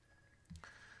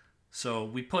 So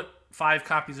we put 5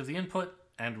 copies of the input,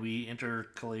 and we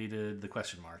intercalated the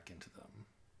question mark into them.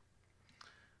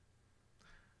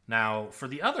 Now, for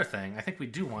the other thing, I think we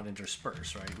do want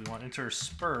intersperse, right? We want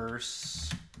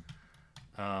intersperse.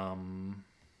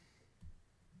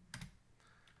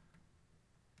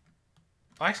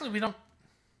 Actually, we don't.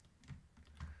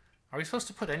 Are we supposed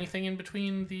to put anything in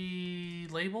between the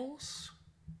labels?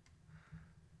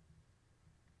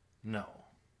 No.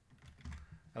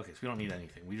 Okay, so we don't need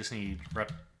anything. We just need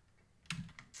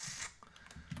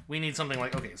we need something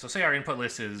like, okay, so say our input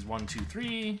list is 1, 2,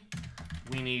 3.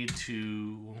 We need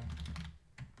to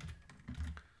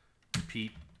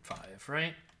repeat 5,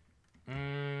 right?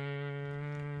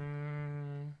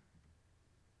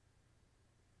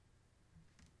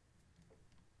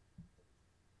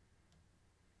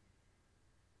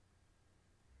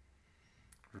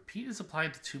 Repeat is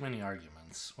applied to too many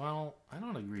arguments. Well, I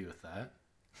don't agree with that.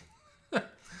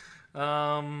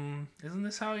 Isn't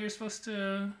this how you're supposed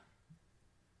to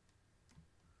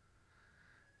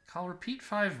call repeat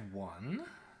 5 1?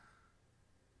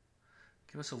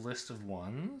 Give us a list of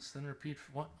ones, then repeat.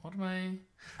 What am I?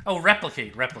 Oh,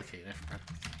 replicate. Replicate.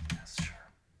 Yes,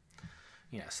 sure.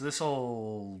 Yeah, so this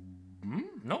will.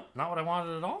 Nope, not what I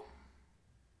wanted at all.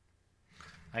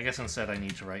 I guess instead I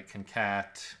need to write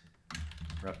concat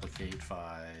replicate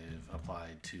 5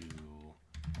 applied to 1,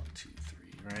 2,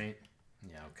 3, right?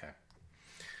 Yeah, okay.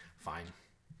 Fine.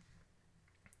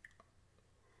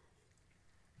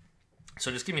 So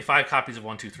just give me 5 copies of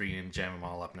 1, 2, 3 and jam them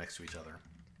all up next to each other.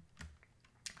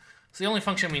 So the only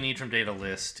function we need from data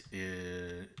list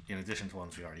is, in addition to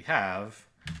ones we already have,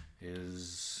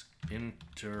 is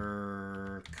intercalate.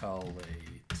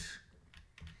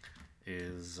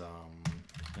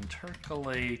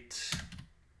 Intercalate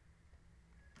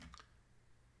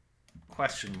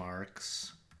question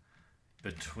marks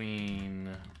between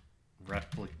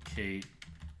replicate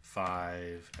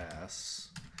 5s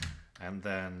and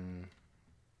then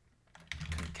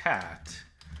concat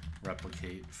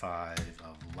replicate 5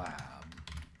 of lab.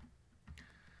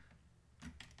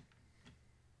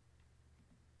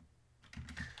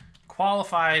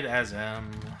 Qualified as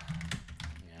M.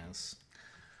 Yes.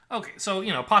 Okay, so,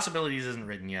 you know, possibilities isn't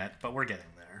written yet, but we're getting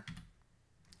there.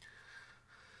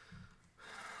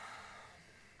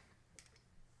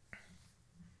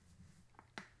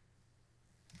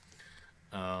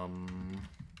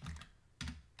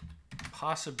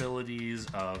 Possibilities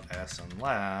of S and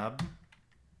lab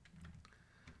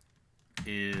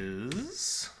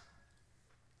is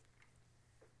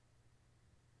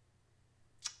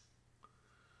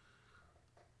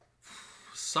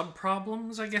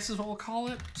subproblems, I guess is what we'll call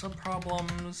it.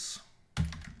 Subproblems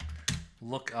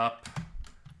look up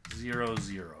 0,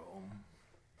 0.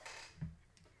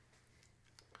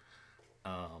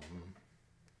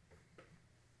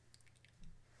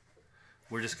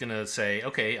 We're just going to say,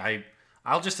 okay,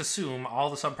 I'll just assume all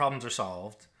the subproblems are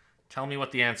solved. Tell me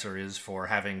what the answer is for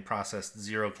having processed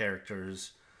 0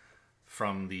 characters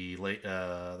from the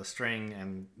string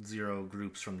and 0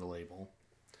 groups from the label,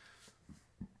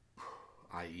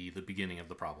 i.e. the beginning of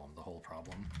the problem, the whole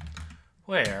problem,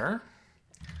 where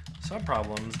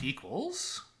subproblems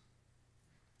equals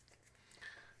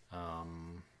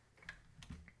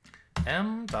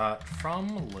m dot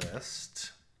from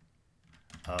list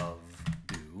of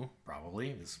do,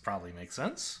 probably. This probably makes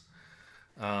sense.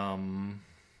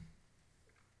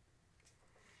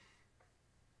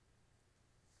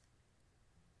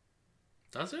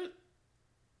 Does it?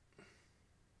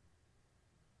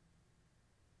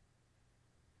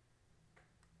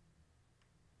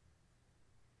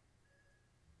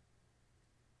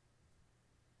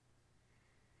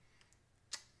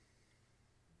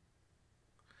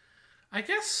 I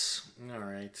guess. All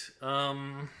right.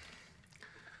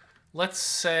 Let's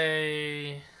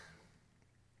say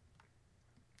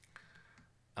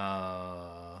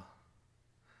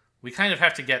we kind of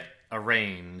have to get a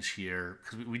range here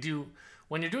because we do.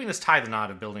 When you're doing this tie the knot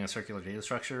of building a circular data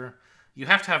structure, you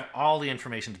have to have all the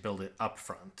information to build it up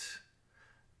front,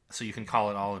 so you can call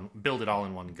it all and build it all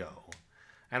in one go.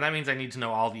 And that means I need to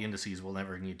know all the indices we'll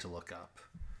never need to look up.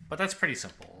 But that's pretty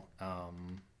simple.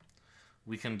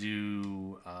 We can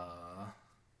do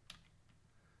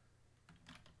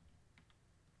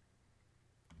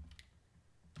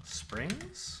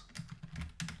springs,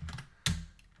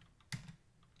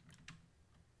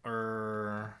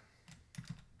 or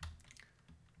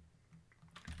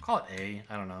call it A.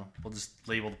 I don't know. We'll just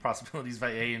label the possibilities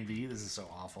by A and B. This is so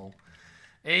awful.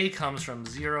 A comes from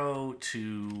 0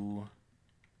 to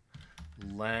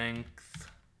length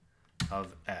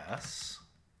of S,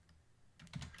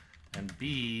 and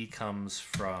B comes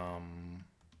from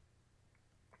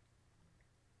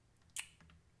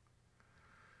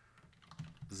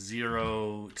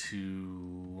 0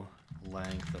 to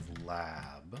length of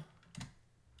lab.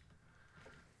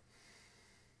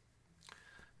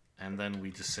 And then we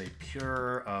just say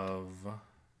pure of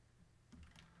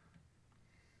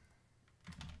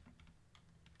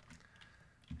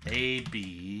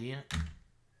AB.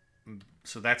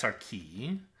 So that's our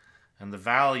key. And the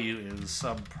value is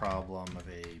subproblem of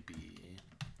AB,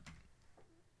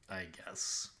 I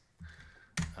guess.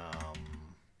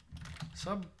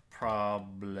 Subproblem.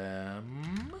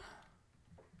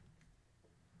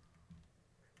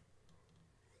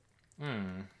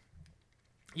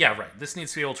 Yeah, right. This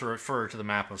needs to be able to refer to the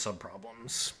map of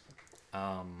subproblems.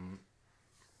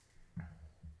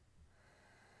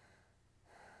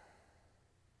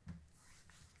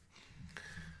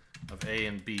 Of A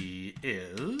and B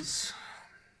is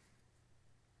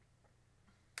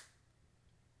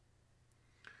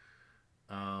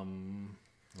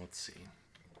let's see.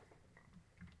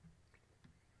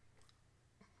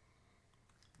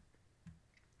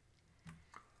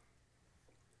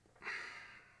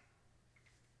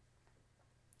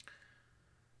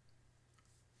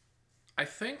 I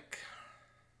think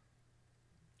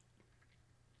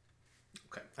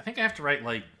I have to write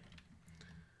like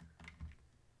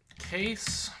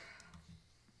case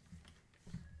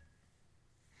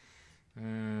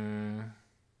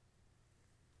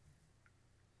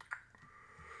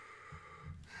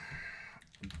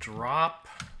drop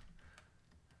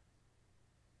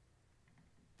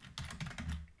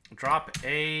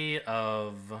A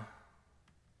of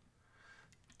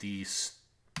the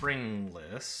spring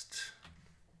list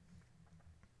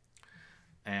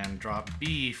and drop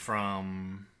B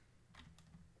from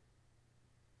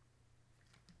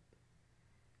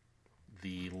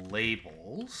the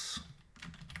labels.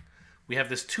 We have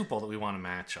this tuple that we want to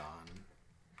match on.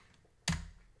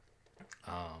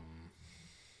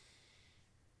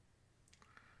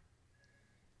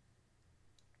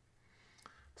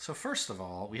 So first of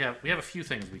all, we have a few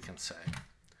things we can say.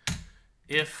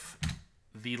 If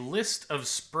the list of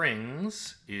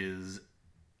springs is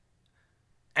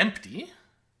empty,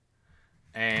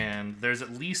 and there's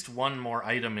at least one more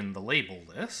item in the label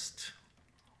list,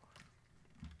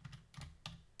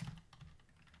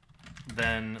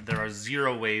 then there are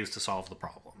 0 ways to solve the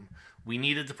problem. We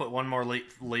needed to put one more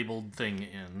labeled thing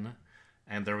in,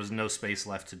 and there was no space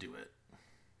left to do it.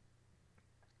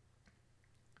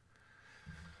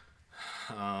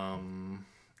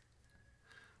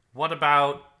 What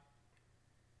about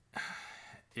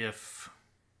if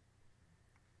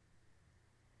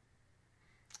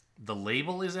the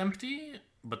label is empty,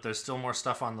 but there's still more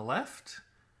stuff on the left?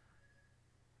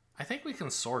 I think we can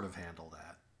sort of handle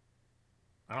that.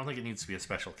 I don't think it needs to be a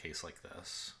special case like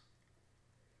this.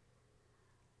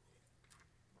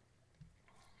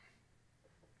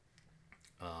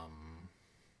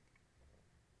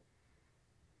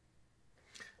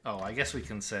 Oh, I guess we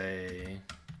can say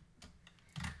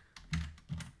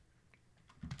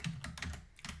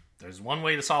there's one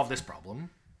way to solve this problem.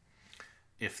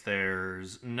 If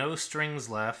there's no springs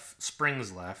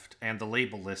left, and the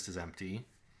label list is empty,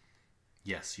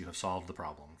 yes, you have solved the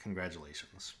problem.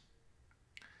 Congratulations.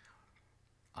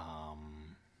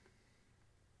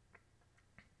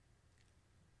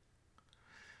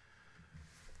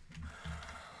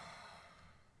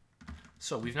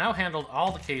 So we've now handled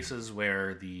all the cases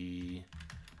where the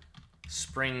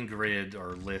spring grid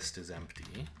or list is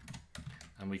empty.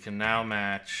 And we can now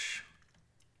match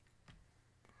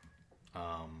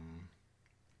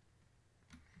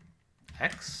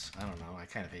X? I don't know. I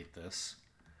kind of hate this.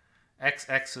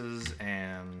 X's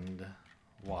and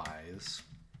Y's.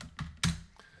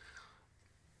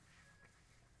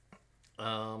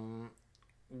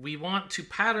 We want to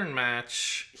pattern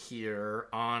match here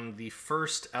on the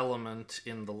first element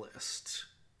in the list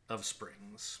of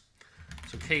springs.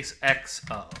 So case X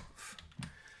of.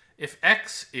 If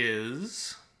X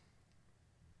is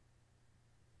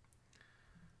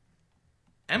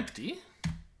empty,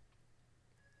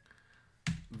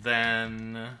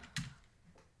 then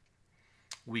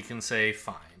we can say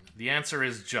fine. The answer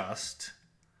is just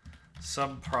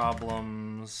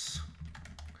subproblems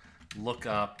look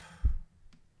up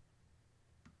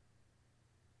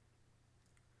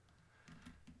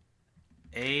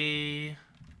A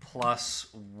plus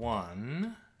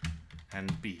 1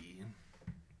 and B,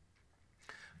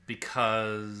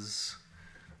 because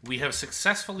we have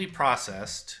successfully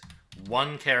processed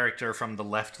one character from the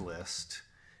left list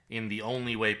in the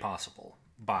only way possible,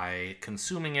 by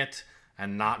consuming it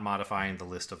and not modifying the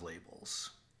list of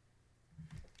labels.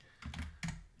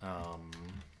 But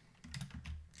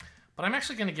I'm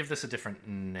actually going to give this a different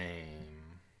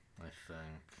name, I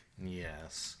think.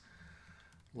 Yes.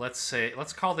 Let's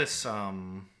call this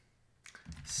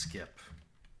skip.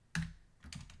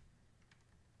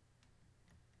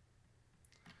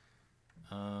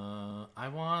 I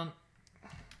want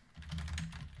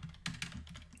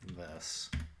this.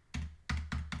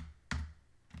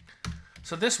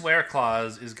 So this where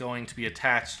clause is going to be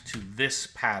attached to this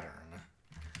pattern,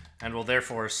 and will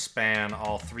therefore span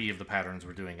all three of the patterns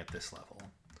we're doing at this level,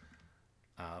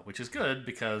 which is good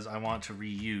because I want to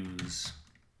reuse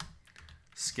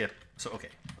skip. So okay,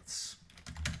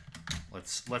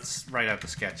 let's write out the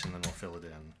sketch and then we'll fill it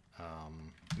in.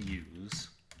 Use,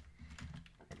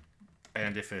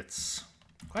 and if it's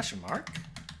question mark,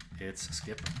 it's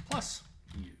skip plus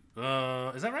use.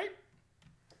 Is that right?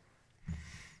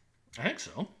 I think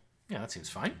so. Yeah, that seems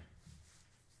fine.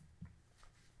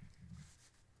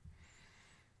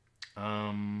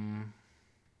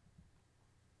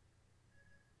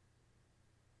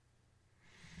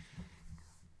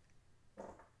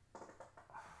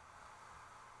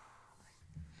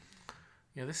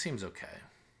 Yeah, this seems okay.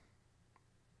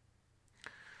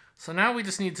 So now we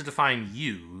just need to define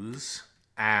use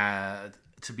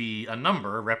to be a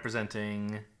number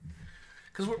representing,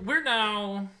 because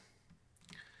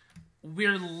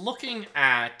we're looking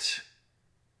at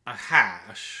a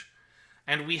hash,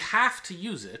 and we have to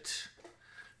use it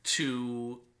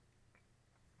to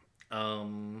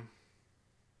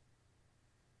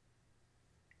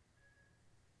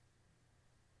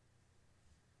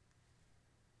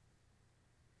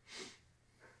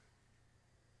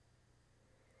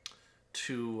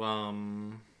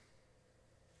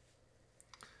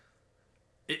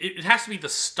it has to be the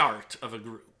start of a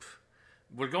group.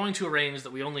 We're going to arrange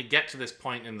that we only get to this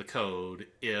point in the code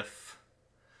if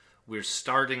we're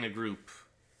starting a group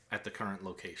at the current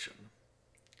location.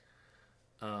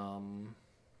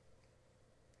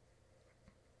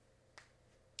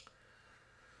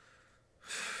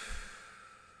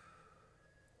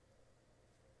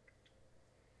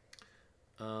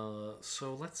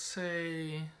 So let's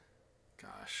say,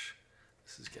 gosh,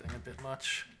 this is getting a bit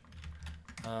much.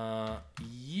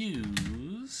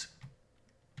 Use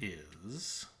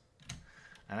is,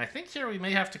 and I think here we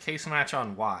may have to case match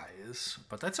on Y's,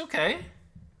 but that's okay.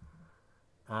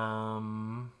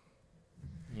 Yeah,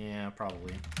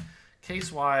 probably.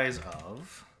 Case Y's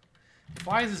of, if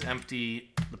Y's is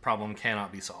empty, the problem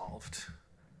cannot be solved,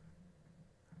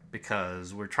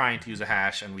 because we're trying to use a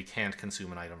hash and we can't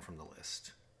consume an item from the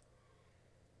list.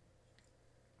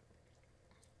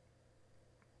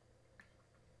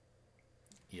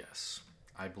 Yes,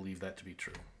 I believe that to be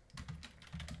true.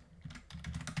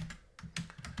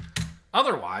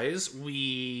 Otherwise,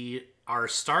 we are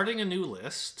starting a new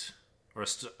list, or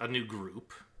a new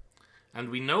group, and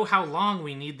we know how long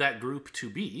we need that group to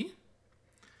be,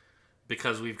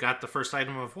 because we've got the first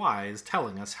item of y's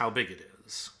telling us how big it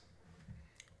is.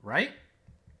 Right?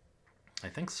 I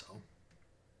think so.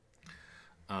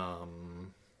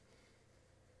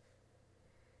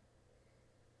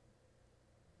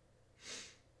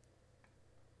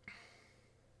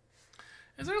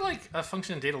 Is there like a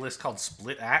function in data list called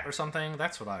split at or something?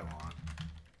 That's what I want.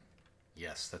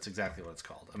 Yes, that's exactly what it's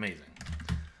called. Amazing.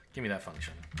 Give me that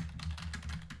function.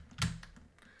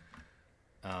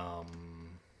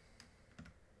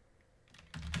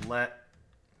 Let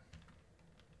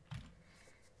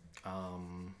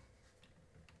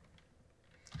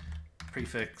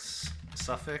prefix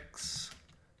suffix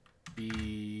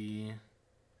be...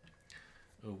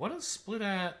 Ooh, what does split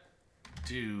at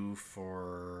do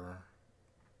for...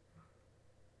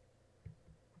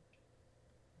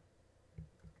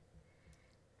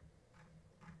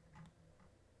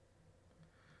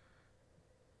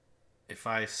 If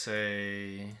I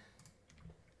say...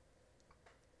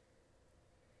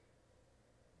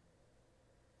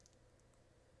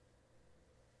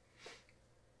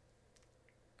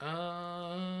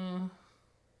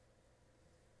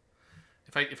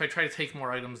 If I try to take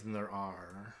more items than there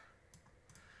are,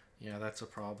 yeah, that's a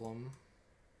problem.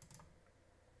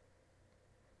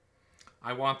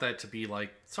 I want that to be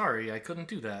like, sorry, I couldn't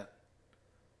do that.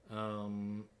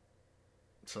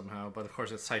 Somehow, but of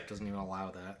course its type doesn't even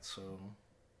allow that, so...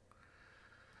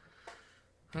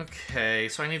 Okay,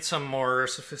 so I need some more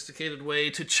sophisticated way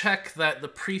to check that the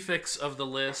prefix of the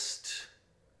list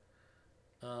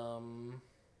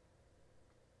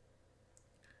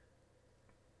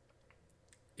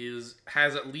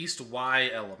has at least y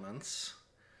elements,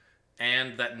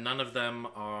 and that none of them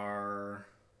are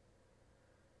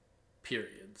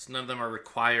periods. None of them are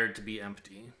required to be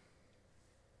empty.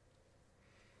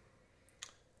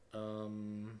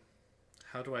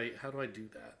 How do I do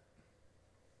that?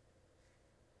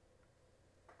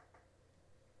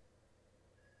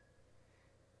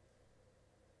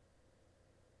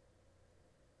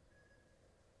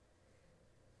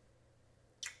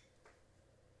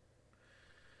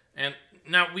 And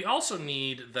now we also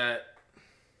need that...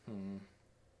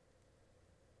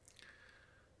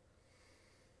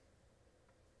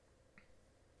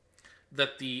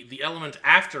 that the element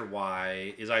after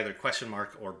y is either question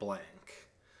mark or blank.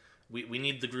 We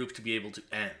need the group to be able to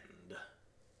end.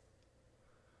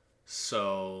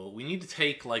 So we need to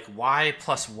take like y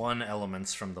plus 1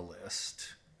 elements from the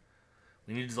list.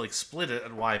 We need to like split it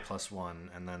at y plus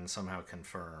 1 and then somehow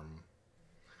confirm.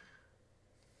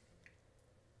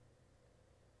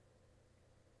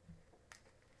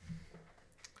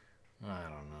 I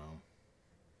don't know.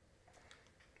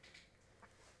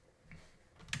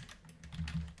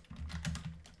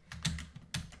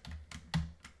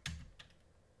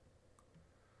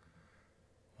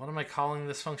 What am I calling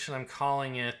this function? I'm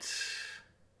calling it...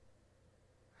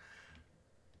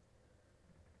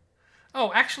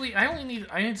 Oh, actually, I need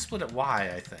to split at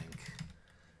y, I think.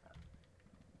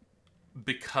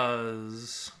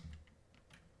 Because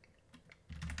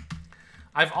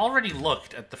I've already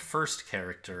looked at the first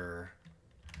character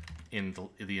in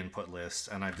the input list,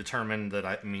 and I've determined that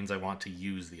it means I want to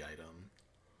use the item.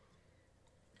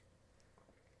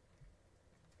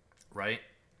 Right?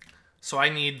 So I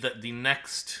need the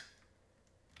next...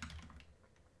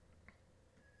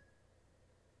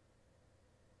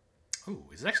 Ooh,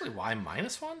 is it actually y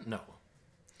minus 1? No.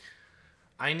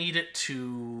 I need it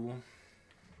to...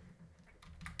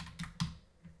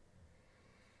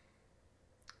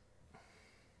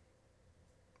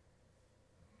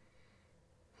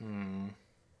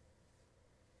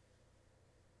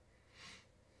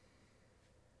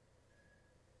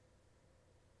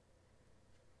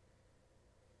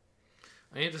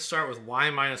 I need to start with y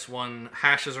minus 1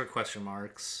 hashes or question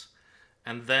marks,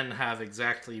 and then have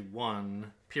exactly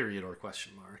 1 period or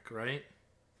question mark, right?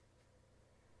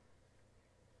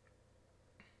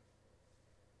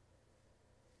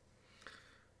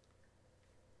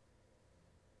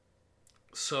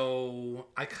 So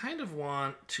I kind of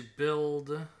want to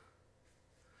build...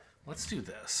 Let's do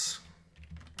this.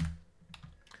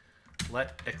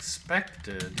 Let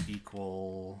expected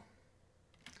equal...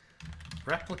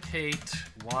 replicate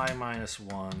y minus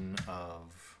 1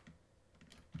 of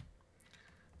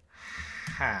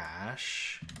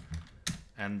hash,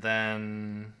 and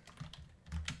then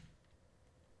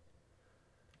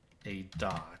a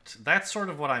dot. That's sort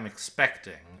of what I'm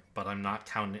expecting, but I'm not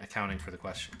accounting for the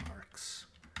question marks.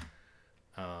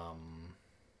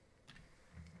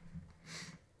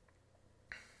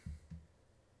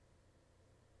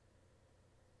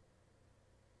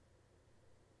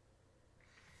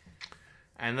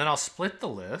 And then I'll split the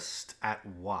list at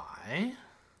y.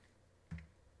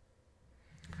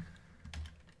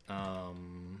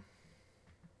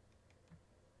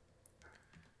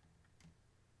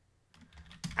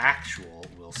 Actual,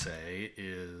 we'll say,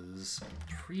 is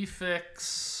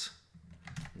prefix,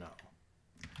 no,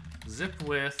 zip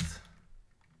with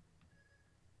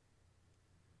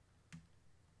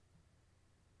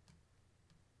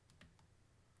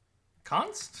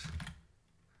const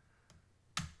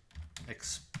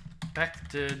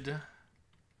expected,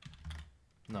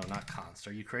 no, not const,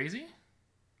 are you crazy?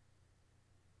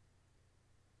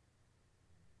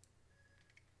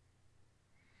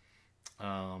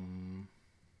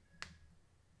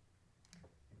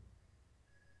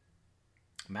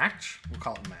 Match? We'll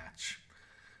call it match.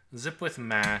 Zip with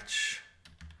match,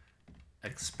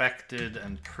 expected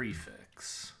and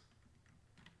prefix.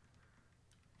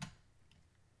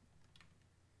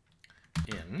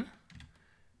 In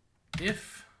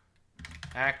if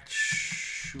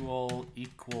actual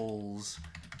equals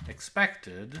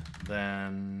expected,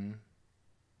 then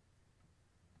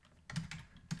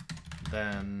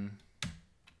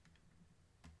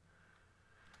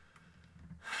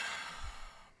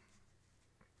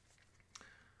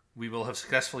we will have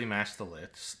successfully matched the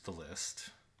list.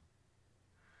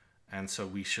 And so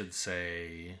we should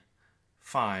say,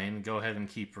 fine, go ahead and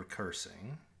keep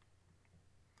recursing.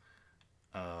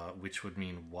 Which would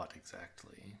mean what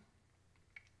exactly?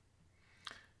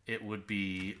 It would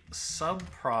be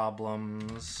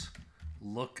subproblems,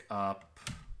 look up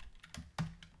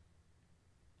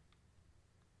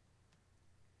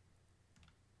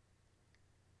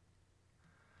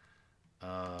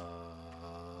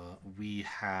we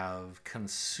have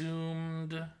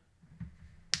consumed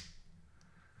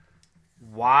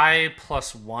y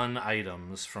plus 1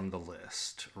 items from the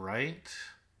list, right?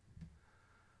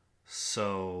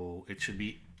 So it should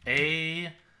be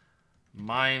a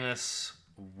minus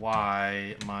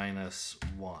y minus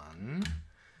 1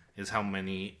 is how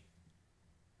many,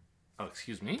 oh,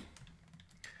 excuse me.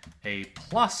 A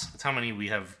plus, it's how many we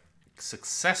have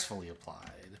successfully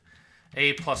applied.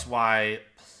 A plus y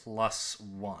plus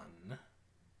 1.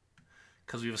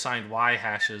 Because we've assigned y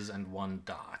hashes and 1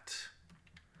 dot.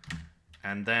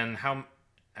 And then how,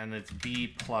 and it's b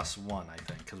plus 1, I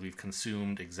think, because we've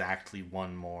consumed exactly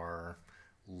one more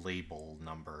label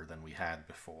number than we had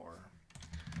before.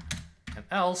 And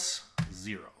else,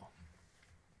 0.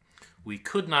 We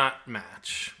could not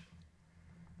match.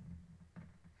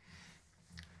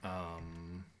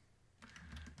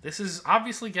 This is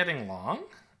obviously getting long.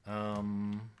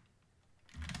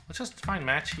 Let's just find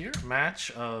match here. Match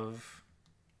of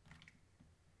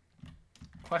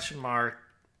question mark.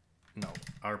 No,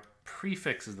 our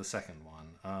prefix is the second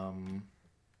one.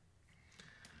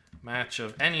 Match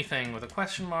of anything with a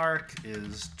question mark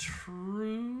is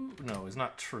true. No, is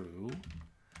not true.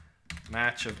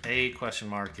 Match of a question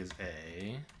mark is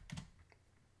A.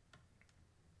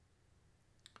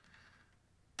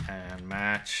 And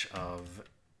match of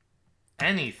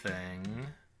anything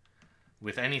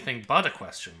with anything but a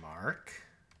question mark.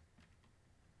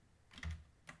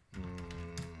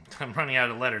 I'm running out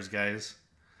of letters, guys.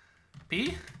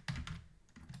 P?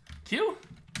 Q?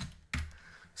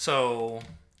 So,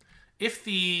 if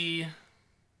the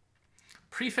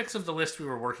prefix of the list we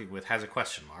were working with has a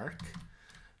question mark,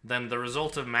 then the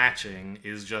result of matching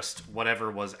is just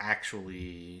whatever was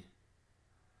actually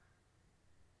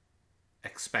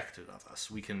expected of us.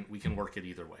 We can work it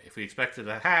either way. If we expected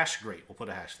a hash, great, we'll put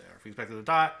a hash there. If we expected a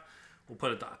dot, we'll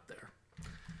put a dot there.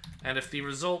 And if the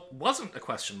result wasn't a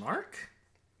question mark,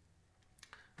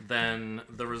 then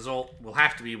the result will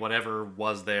have to be whatever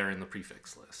was there in the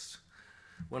prefix list.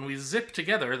 When we zip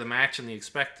together the match and the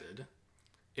expected,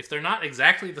 if they're not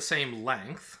exactly the same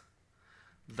length,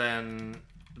 then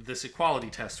this equality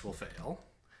test will fail.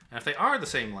 And if they are the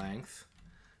same length,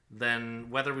 then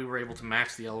whether we were able to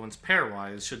match the elements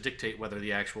pairwise should dictate whether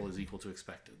the actual is equal to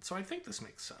expected. So I think this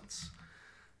makes sense.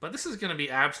 But this is going to be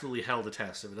absolutely hell to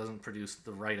test if it doesn't produce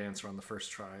the right answer on the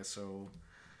first try, so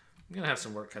I'm going to have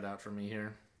some work cut out for me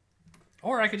here.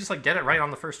 Or I could just like get it right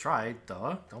on the first try.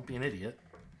 Duh, don't be an idiot.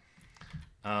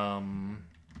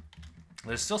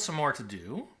 There's still some more to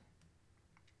do.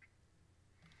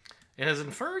 It has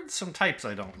inferred some types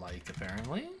I don't like,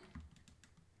 apparently.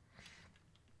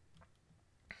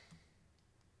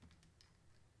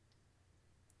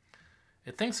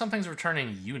 It thinks something's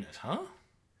returning unit, huh?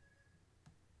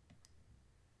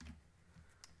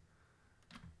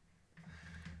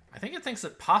 I think it thinks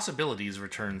that possibilities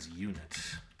returns unit.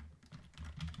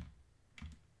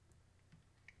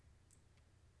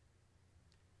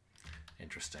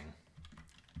 Interesting.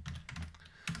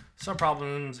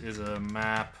 Subproblems is a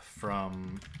map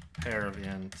from pair of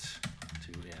int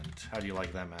to int. How do you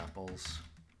like them apples?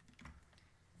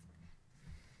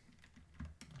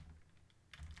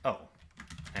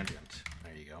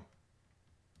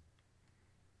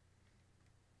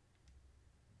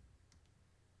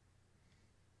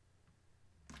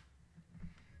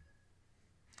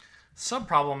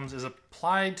 Subproblems is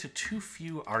applied to too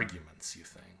few arguments, you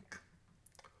think?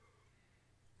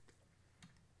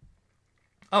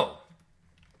 Oh,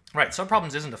 right.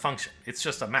 Subproblems isn't a function. It's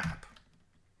just a map.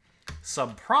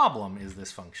 Subproblem is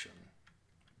this function.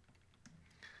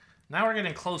 Now we're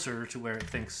getting closer to where it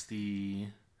thinks the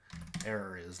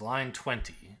error is. Line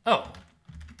 20. Oh,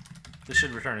 this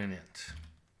should return an int.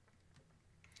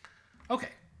 Okay.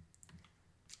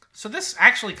 So this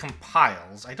actually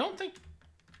compiles. I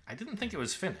didn't think it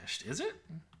was finished. Is it?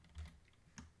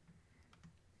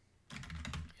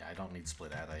 Yeah, I don't need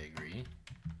split add, I agree.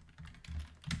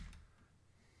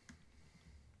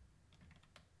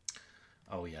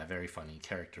 Oh yeah, very funny.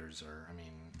 Characters are, I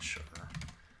mean, sure.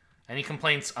 Any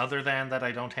complaints other than that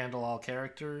I don't handle all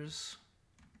characters?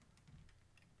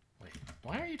 Wait,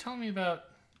 why are you telling me about...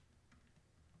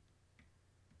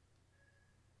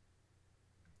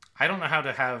 I don't know how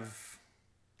to have...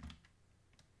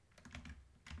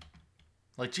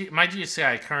 Like, my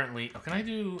GSCI currently... Oh, can I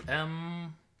do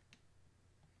M...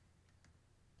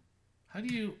 How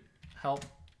do you help...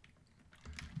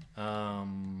 how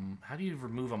do you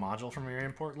remove a module from your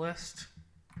import list?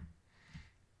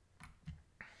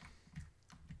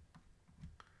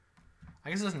 I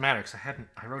guess it doesn't matter because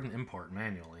I wrote an import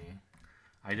manually.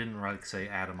 I didn't like say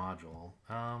add a module.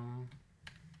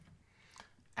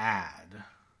 Add.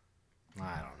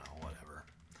 I don't know, whatever.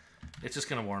 It's just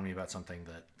gonna warn me about something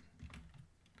that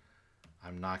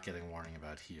I'm not getting warning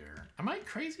about here. Am I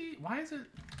crazy? Why is it?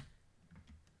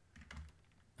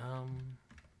 Am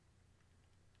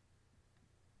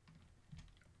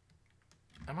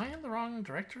I in the wrong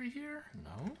directory here?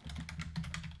 No.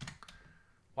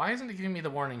 Why isn't it giving me the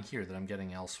warning here that I'm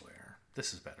getting elsewhere?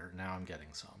 This is better. Now I'm getting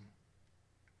some.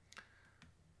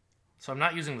 So I'm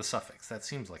not using the suffix. That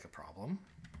seems like a problem.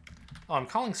 Oh, I'm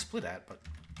calling split at, but...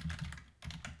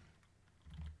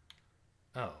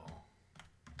 Oh.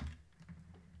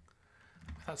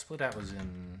 I thought split at was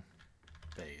in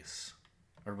base.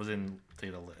 Or was in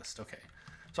data list. Okay.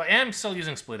 So I am still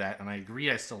using split at, and I agree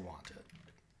I still want it.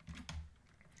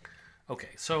 Okay,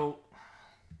 so...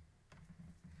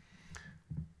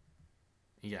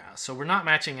 Yeah, so we're not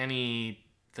matching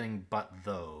anything but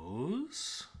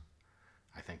those.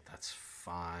 I think that's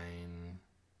fine.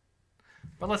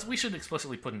 But we should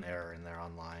explicitly put an error in there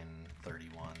on line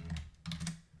 31.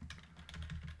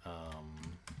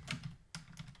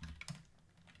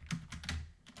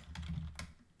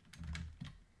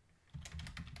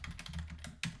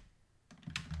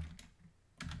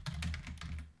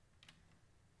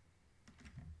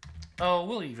 Oh,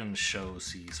 we'll even show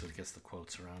C so it gets the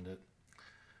quotes around it.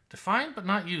 Defined but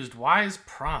not used. Why is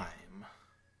prime?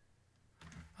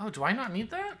 Oh, do I not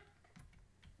need that?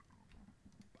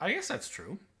 I guess that's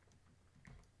true.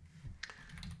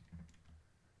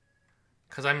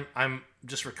 Because I'm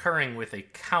just recurring with a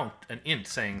count, an int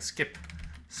saying skip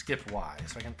y.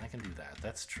 So I can do that.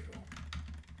 That's true.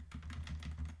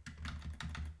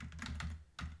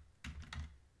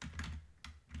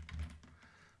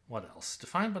 What else?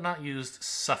 Defined but not used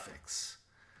suffix.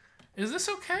 Is this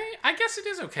okay? I guess it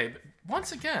is okay, but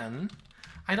once again,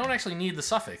 I don't actually need the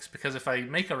suffix, because if I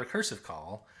make a recursive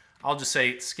call, I'll just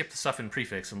say skip the stuff in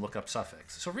prefix and look up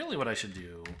suffix. So really what I should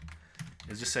do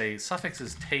is just say suffix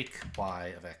is take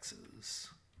y of x's.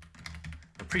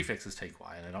 The prefix is take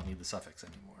y, and I don't need the suffix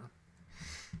anymore.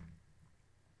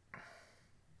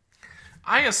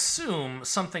 I assume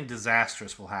something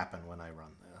disastrous will happen when I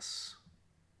run this.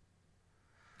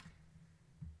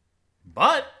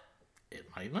 But it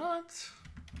might not.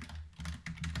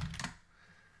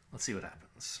 Let's see what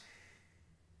happens.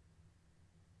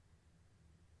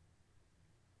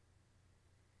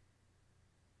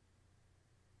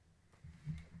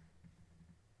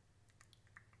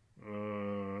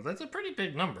 That's a pretty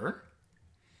big number.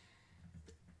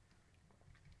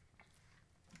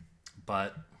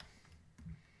 But,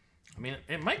 I mean,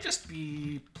 it might just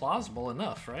be plausible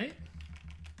enough, right?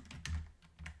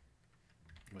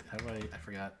 Wait, how do I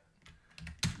forgot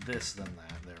this, then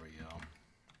that. There we go.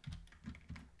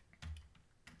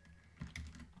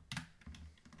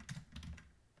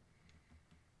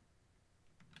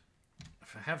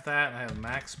 If I have that and I have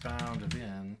max bound of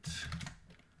int,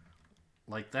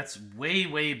 like that's way,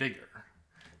 way bigger.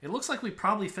 It looks like we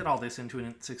probably fit all this into an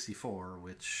int 64,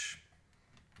 which,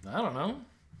 I don't know.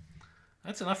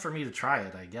 That's enough for me to try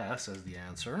it, I guess, as the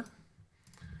answer.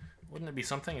 Wouldn't it be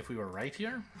something if we were right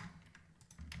here?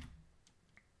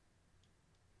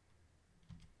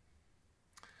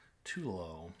 Too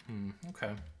low.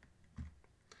 Okay.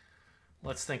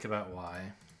 Let's think about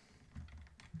why.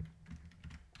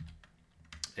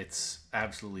 It's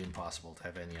absolutely impossible to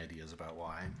have any ideas about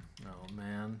why. Oh,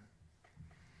 man.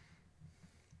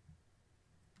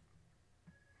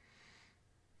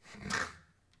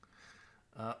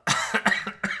 Uh,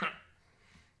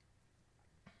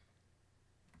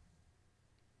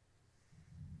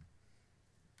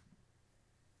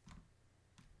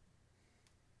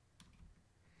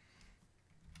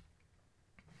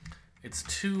 it's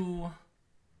too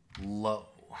low.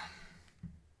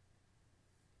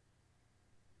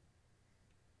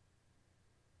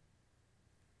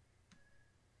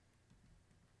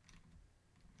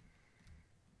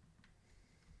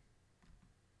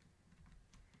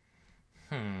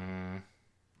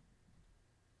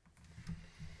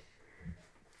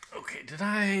 Okay, did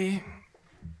I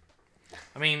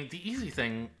mean, the easy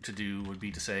thing to do would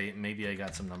be to say, maybe I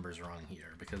got some numbers wrong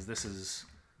here, because this is...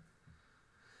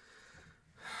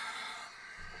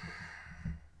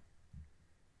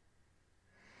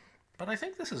 But I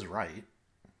think this is right.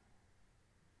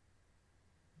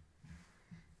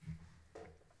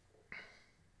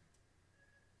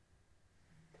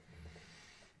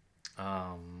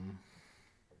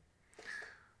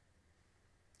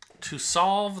 To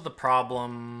solve the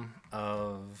problem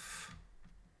of...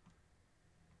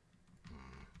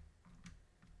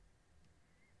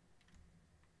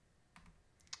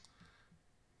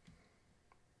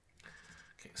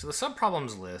 Okay, so the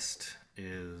subproblems list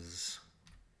is...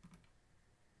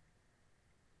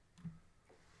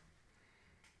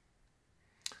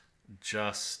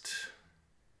 just...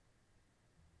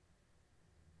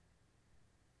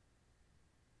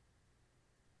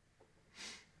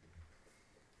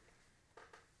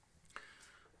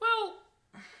 Well...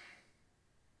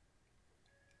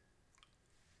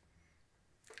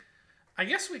 I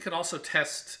guess we could also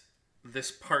test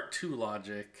this part 2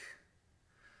 logic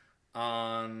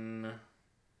on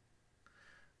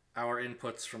our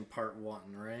inputs from part 1,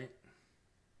 right?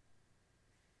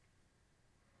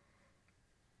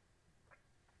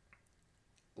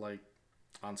 Like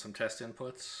on some test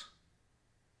inputs.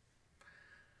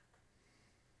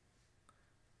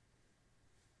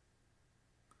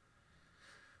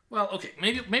 Well, okay,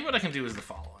 maybe what I can do is the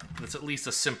following. It's at least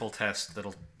a simple test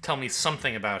that'll tell me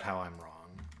something about how I'm wrong.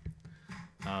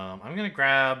 I'm going to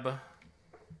grab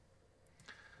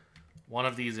one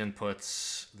of these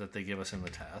inputs that they give us in the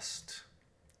test.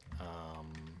 And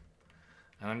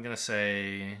I'm going to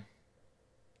say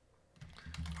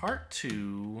part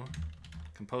 2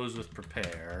 composed with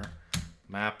prepare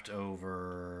mapped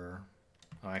over...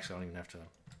 Oh, actually, I don't even have to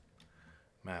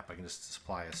map. I can just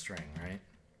supply a string, right?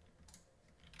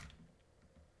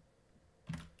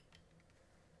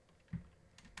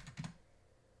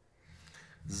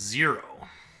 Zero.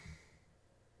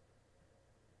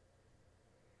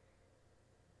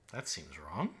 That seems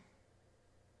wrong.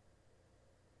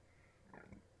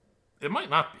 It might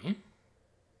not be.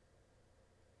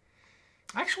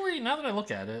 Actually, now that I look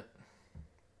at it...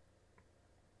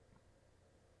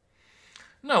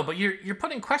 No, but you're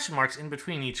putting question marks in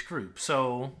between each group,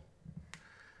 so...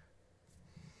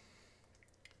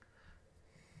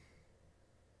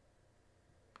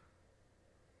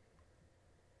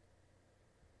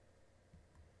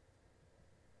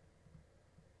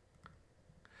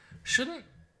 Shouldn't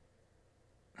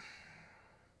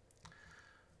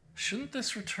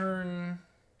this return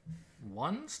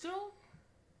 1 still?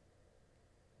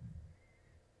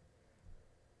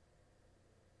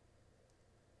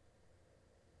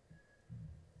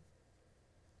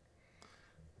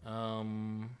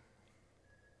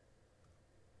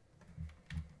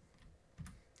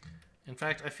 In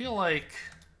fact, I feel like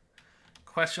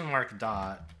question mark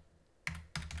dot,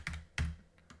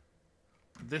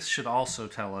 this should also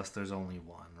tell us there's only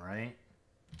 1, right?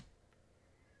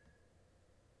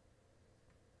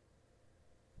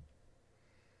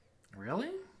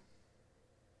 Really?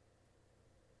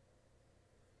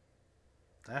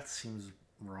 That seems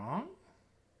wrong.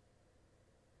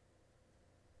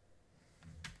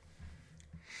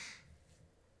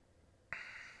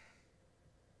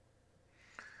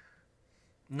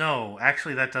 No,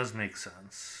 actually that does make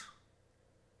sense.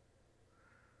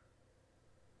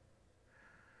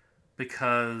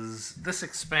 Because this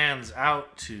expands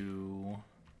out to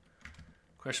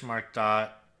question mark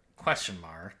dot question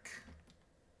mark.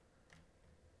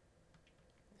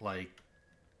 Like,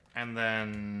 and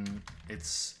then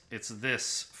it's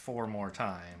this 4 more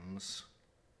times.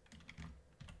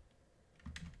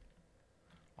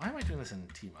 Why am I doing this in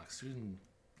tmux?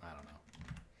 I don't know.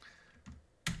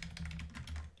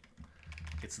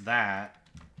 It's that.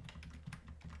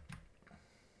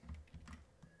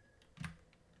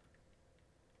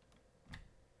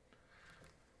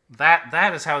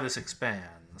 That is how this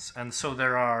expands. And so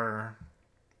there are...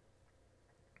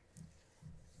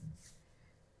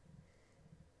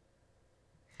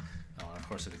 Oh, and of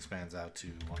course it expands out to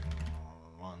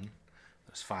one.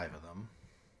 There's 5 of them.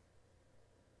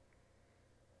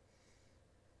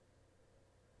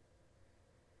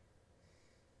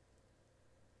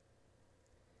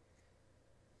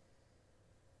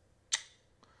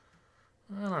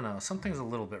 I don't know. Something's a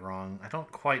little bit wrong. I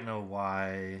don't quite know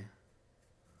why.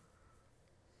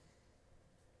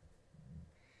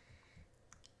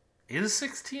 Is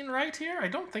 16 right here? I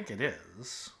don't think it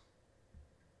is.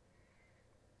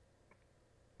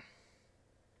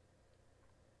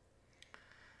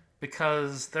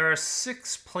 Because there are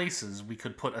 6 places we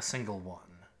could put a single 1.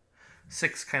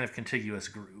 6 kind of contiguous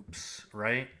groups,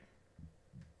 right?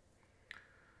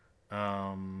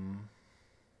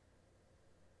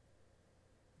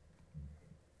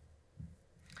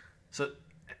 So,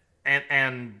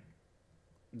 and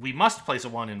we must place a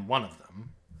 1 in one of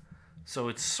them. So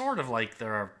it's sort of like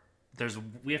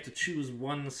we have to choose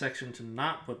one section to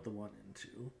not put the 1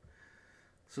 into.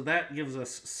 So that gives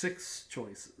us 6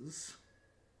 choices.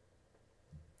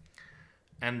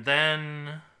 And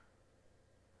then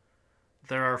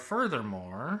there are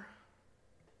furthermore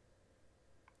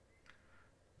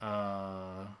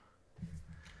for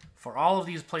all of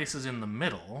these places in the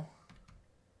middle,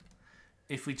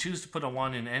 if we choose to put a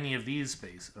 1 in any of these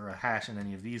spaces, or a hash in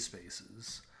any of these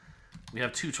spaces, we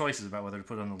have 2 choices about whether to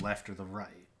put it on the left or the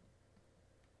right.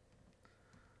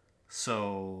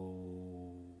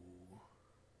 So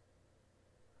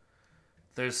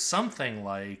there's something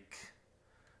like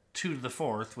 2 to the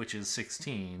 4th, which is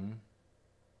 16.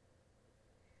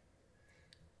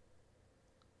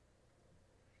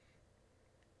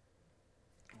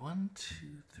 One, 2,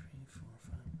 3, 4,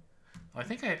 5. Oh, I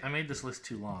think I made this list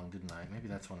too long, didn't I? Maybe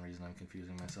that's one reason I'm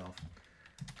confusing myself.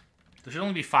 There should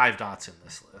only be 5 dots in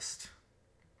this list,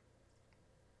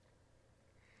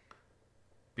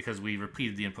 because we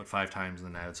repeated the input 5 times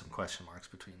and then added some question marks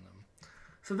between them.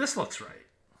 So this looks right.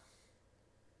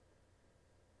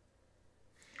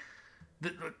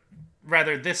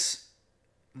 Rather, this,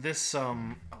 oh,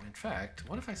 in fact,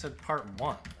 what if I said part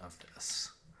 1 of this?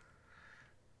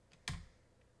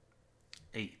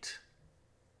 8.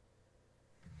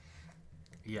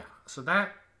 Yeah, so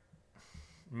that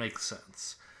makes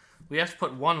sense. We have to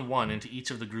put 1, 1 into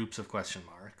each of the groups of question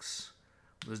marks.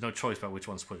 There's no choice about which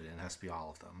ones to put it in. It has to be all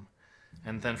of them.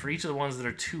 And then for each of the ones that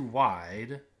are too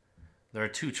wide, there are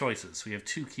 2 choices. So we have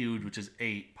 2 cubed, which is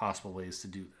 8 possible ways to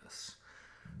do this.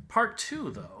 Part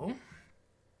 2, though,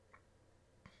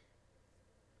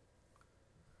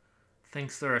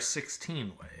 thinks there are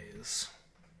 16 ways.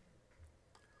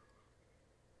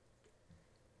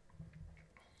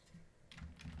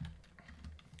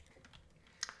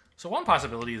 So one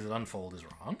possibility is that unfold is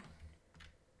wrong.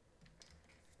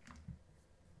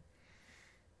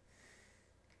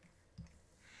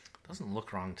 Doesn't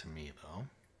look wrong to me, though.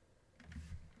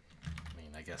 I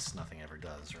mean, I guess nothing ever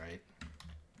does, right?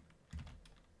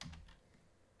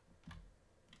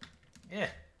 Yeah.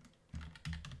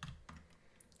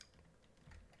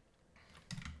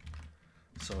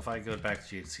 So if I go back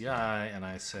to GHCI and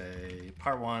I say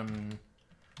part 1,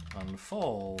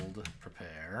 unfold,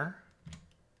 prepare,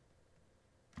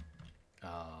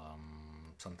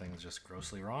 something's just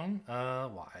grossly wrong.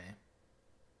 Why?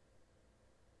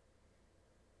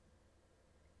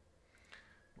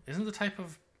 Isn't the type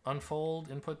of unfold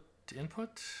input to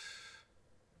input?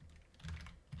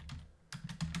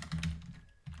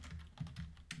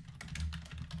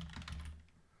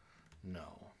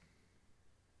 No.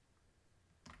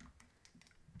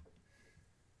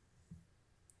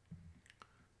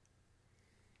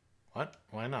 What?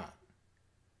 Why not?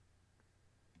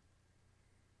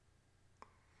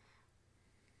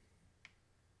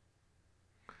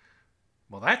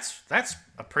 Well, that's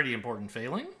a pretty important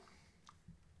failing.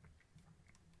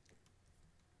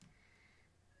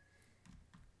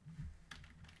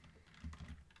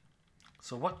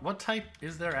 So what type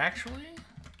is there actually?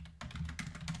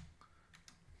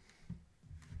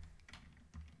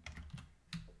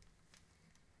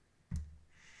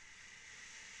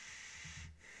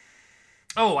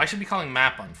 Oh, I should be calling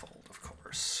map unfold, of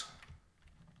course.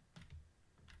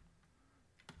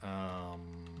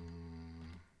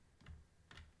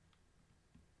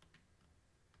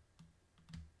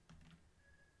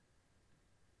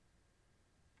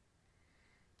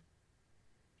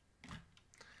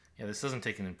 Yeah, this doesn't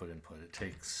take an input. It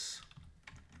takes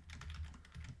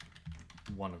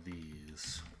one of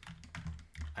these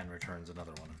and returns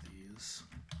another one of these.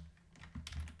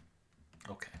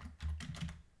 Okay.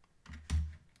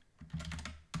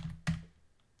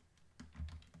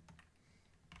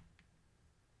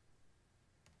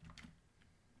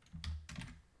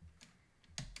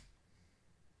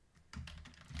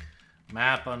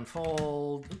 Map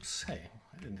unfold. Oops, hey,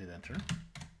 didn't hit enter.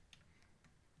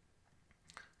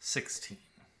 16.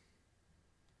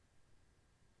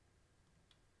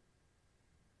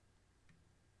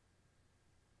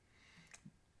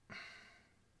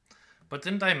 But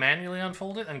didn't I manually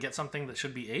unfold it and get something that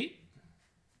should be 8?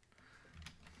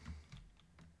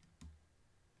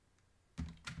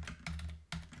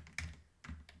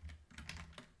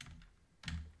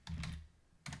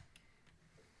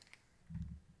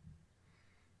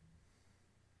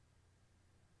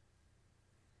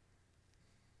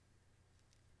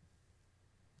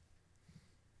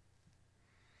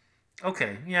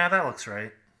 Okay, yeah, that looks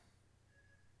right.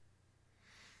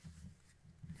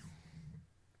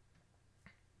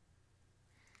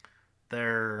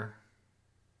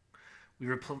 We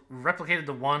replicated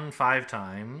the 1 5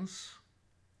 times.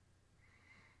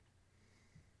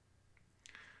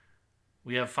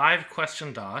 We have 5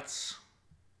 question dots,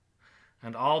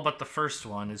 and all but the first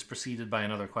one is preceded by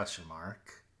another question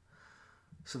mark.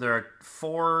 So there are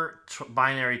 4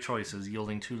 binary choices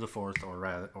yielding 2 to the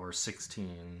 4th or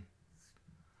 16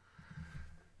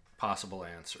 possible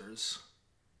answers.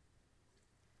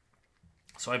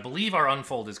 So I believe our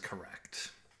unfold is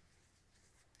correct.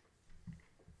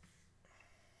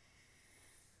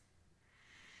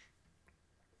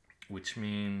 Which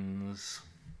means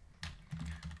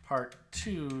part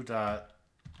 2 dot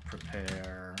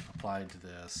prepare applied to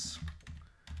this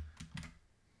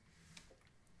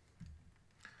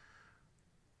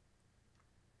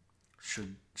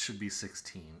should be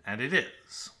 16, and it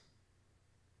is.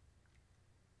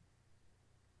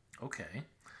 Okay.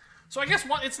 So I guess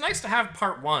it's nice to have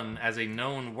part 1 as a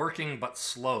known working but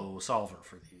slow solver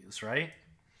for these, right?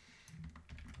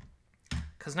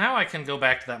 Because now I can go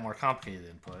back to that more complicated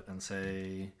input and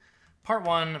say, part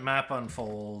 1, map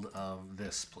unfold of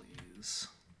this, please.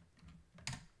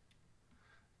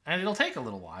 And it'll take a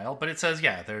little while, but it says,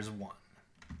 yeah, there's 1.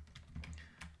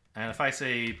 And if I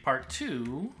say part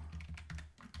 2,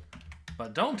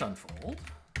 but don't unfold,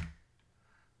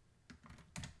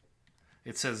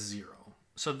 it says 0.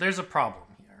 So there's a problem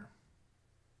here.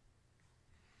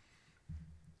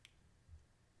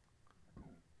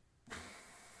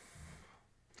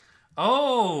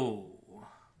 Oh!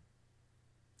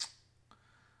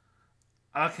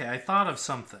 Okay, I thought of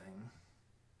something.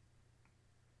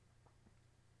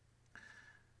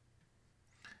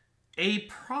 A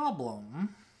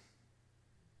problem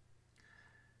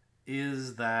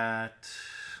is that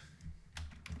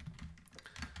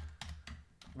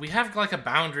we have like a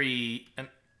boundary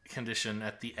condition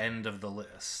at the end of the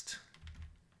list.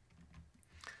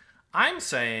 I'm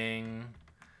saying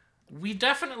we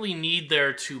definitely need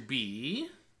there to be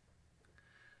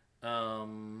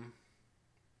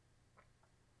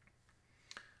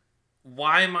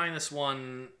y minus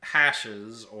 1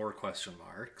 hashes or question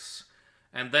marks,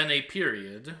 and then a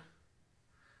period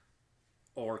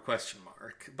or question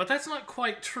mark. But that's not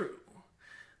quite true.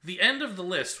 The end of the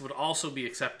list would also be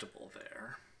acceptable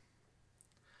there.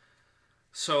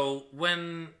 So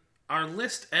when our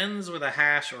list ends with a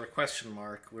hash or a question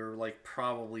mark, we're like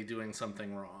probably doing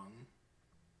something wrong.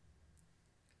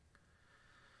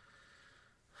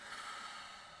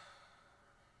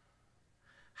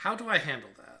 How do I handle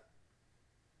that?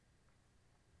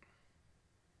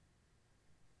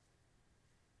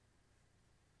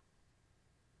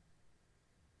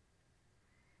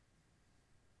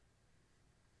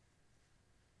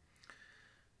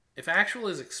 If actual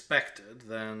is expected,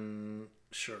 then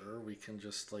sure, we can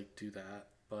just like do that.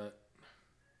 But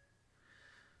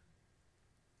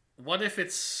what if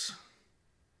it's...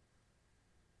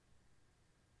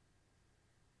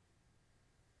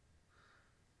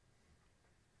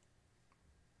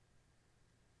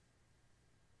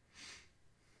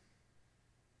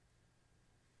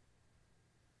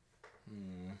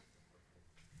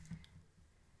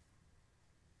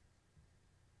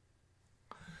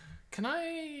 Can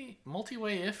I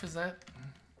multi-way if? Is that...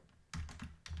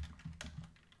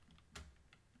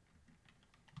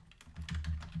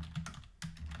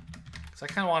 Because I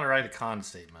kind of want to write a con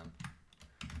statement.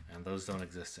 And those don't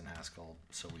exist in Haskell,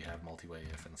 so we have multi-way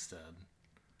if instead.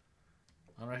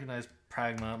 Unrecognized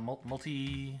pragma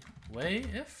multi-way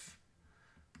if?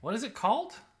 What is it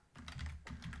called?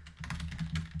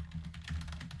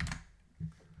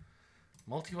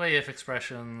 Multi-way if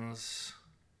expressions...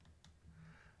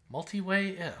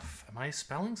 Multi-way if. Am I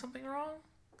spelling something wrong?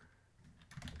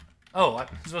 Oh, I'm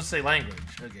supposed to say language.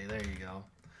 Okay, there you go.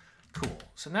 Cool.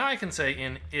 So now I can say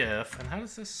in if, and how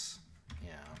does this...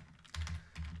 Yeah.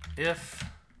 If...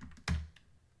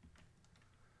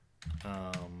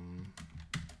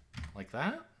 like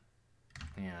that?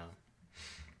 Yeah.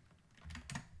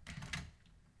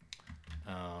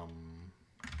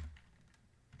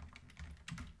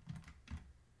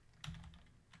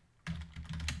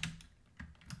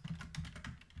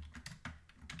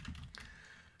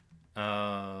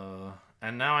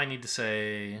 And now I need to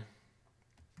say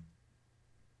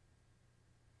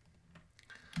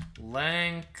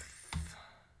length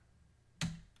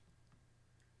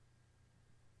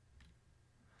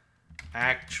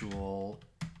actual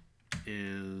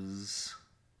is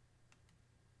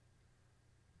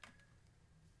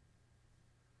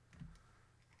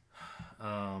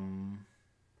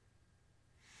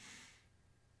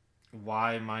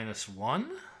y minus 1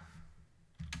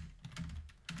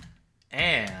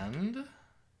 and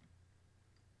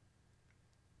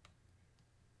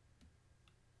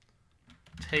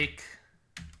take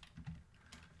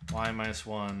y minus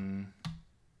 1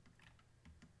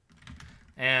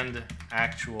 and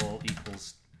actual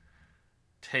equals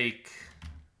take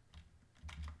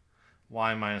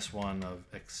y minus 1 of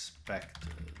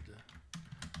expected.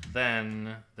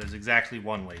 Then there's exactly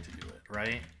one way to do it,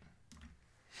 right?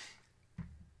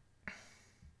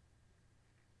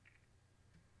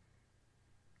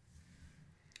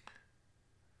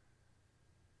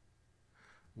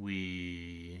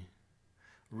 We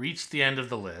reached the end of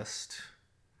the list,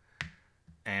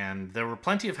 and there were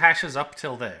plenty of hashes up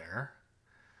till there,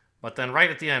 but then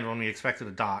right at the end, when we expected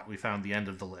a dot, we found the end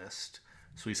of the list.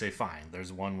 So we say, fine,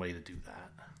 there's one way to do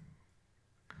that.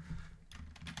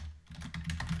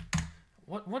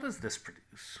 What does this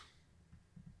produce?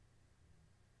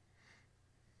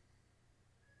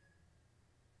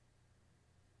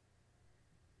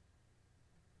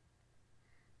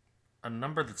 A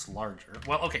number that's larger.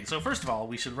 Well, okay, so first of all,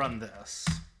 we should run this.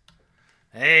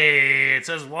 Hey, it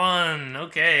says 1.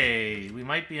 Okay, we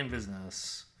might be in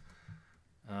business.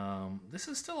 This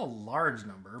is still a large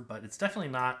number, but it's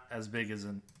definitely not as big as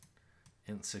an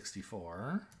int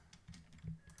 64.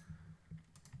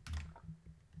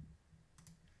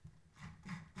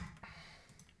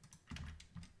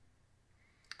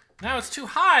 Now it's too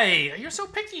high. You're so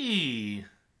picky.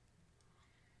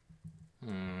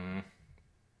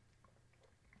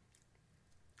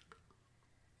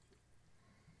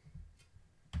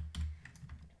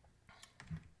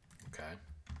 Okay.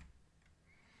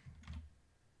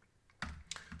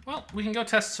 Well, we can go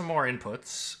test some more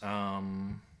inputs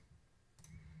from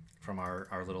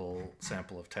our little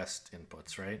sample of test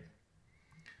inputs, right?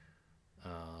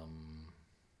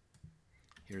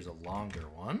 Here's a longer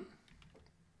one.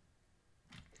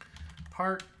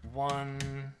 Part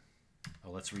 1.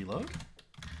 Oh, let's reload.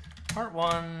 Part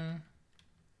 1.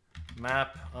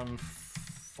 Map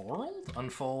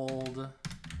unfold the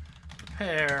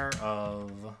pair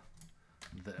of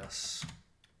this.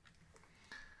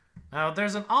 Now,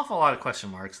 there's an awful lot of question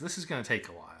marks. This is going to take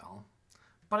a while.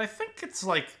 But I think it's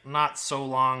like not so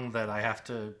long that I have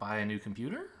to buy a new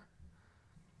computer.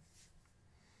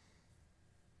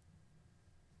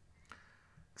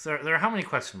 So there are how many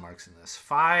question marks in this?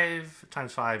 5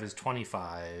 times 5 is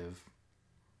 25.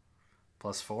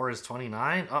 Plus 4 is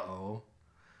 29? Uh-oh.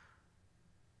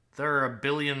 There are a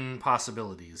billion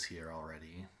possibilities here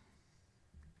already.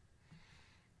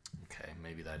 Okay,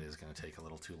 maybe that is going to take a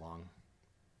little too long.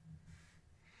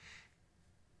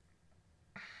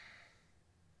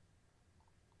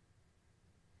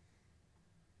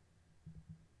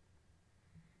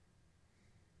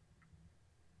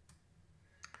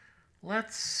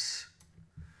 Let's...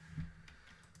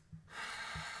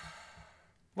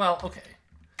 Well, okay.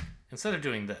 Instead of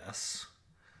doing this,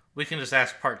 we can just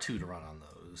ask part 2 to run on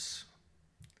those.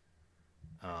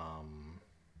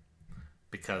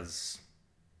 Because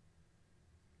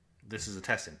this is a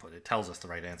test input. It tells us the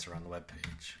right answer on the web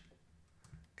page.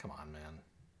 Come on, man.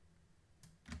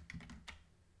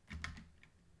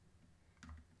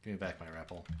 Give me back my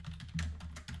REPL.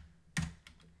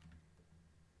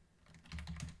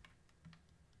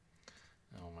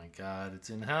 Oh my god, it's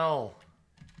in hell.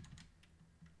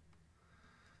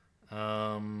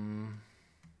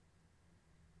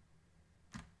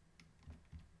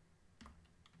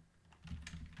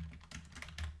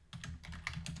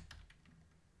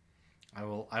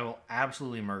 I will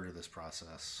absolutely murder this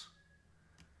process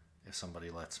if somebody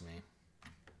lets me.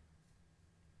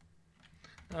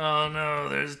 Oh no,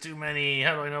 there's too many.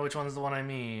 How do I know which one's the one I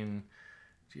mean?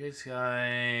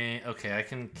 GHCI. Okay, I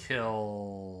can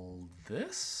kill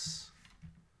this.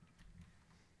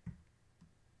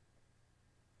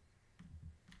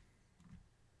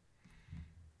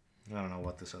 I don't know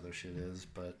what this other shit is,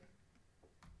 but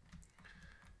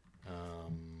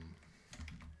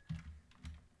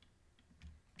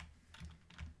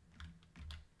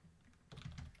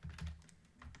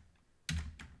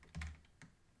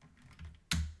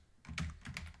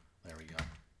there we go.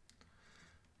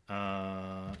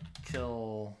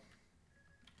 Kill.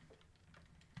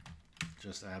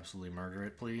 Just absolutely murder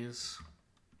it, please.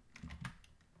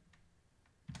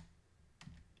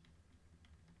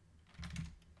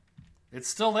 It's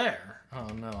still there. Oh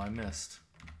no, I missed.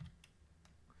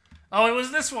 Oh, it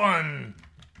was this one!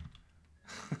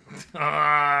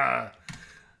 I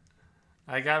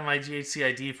got my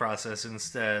GHCID process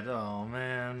instead. Oh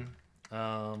man.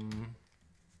 Hello?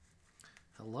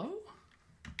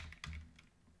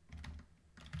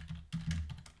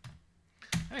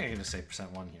 I think I can just say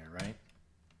 %1 here, right?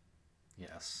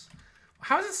 Yes.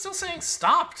 How is it still saying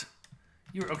stopped?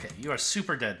 You're okay, you are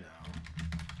super dead now.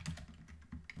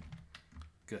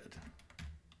 Good.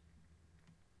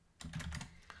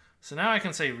 So now I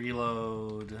can say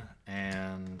reload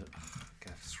and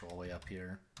gotta scroll way up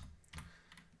here.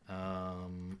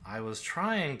 I was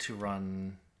trying to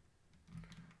run,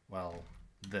 well,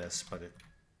 this, but it,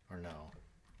 or no,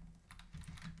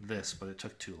 this, but it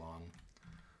took too long.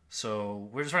 So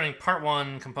we're just running part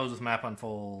 1, compose with map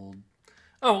unfold.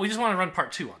 Oh, we just want to run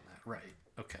part 2 on that, right?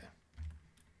 Okay.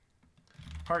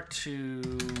 Part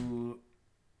 2,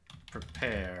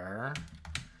 prepare,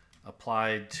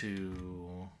 applied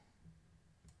to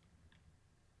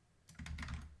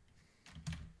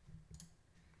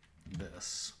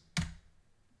this.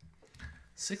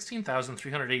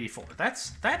 16,384.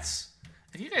 That's,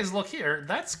 if you guys look here,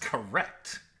 that's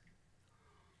correct.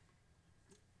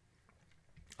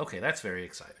 Okay, that's very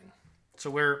exciting.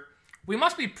 So we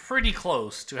must be pretty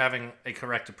close to having a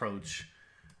correct approach,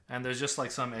 and there's just like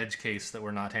some edge case that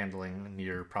we're not handling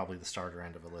near probably the starter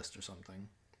end of a list or something.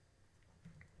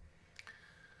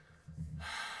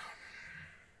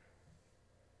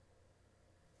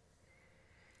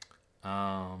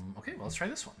 Okay, well, let's try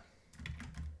this one.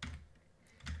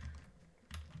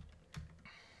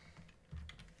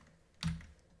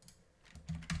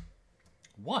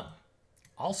 One,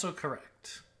 also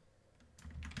correct.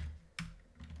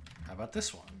 How about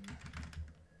this one?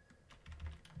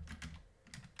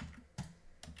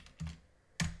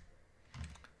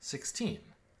 $16,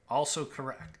 also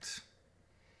correct.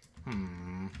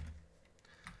 I'm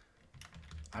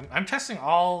testing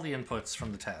all the inputs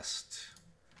from the test.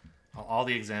 All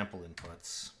the example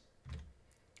inputs.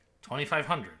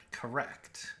 2,500,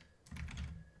 correct.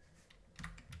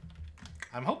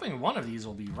 I'm hoping one of these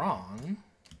will be wrong.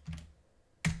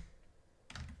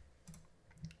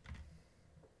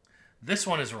 This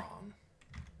one is wrong.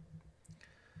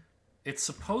 It's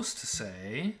supposed to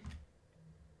say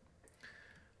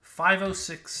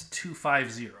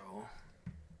 506,250.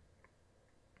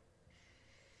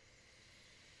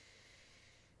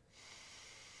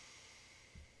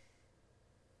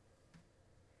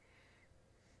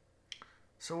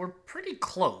 So we're pretty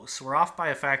close. We're off by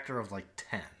a factor of like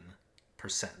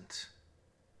 10%.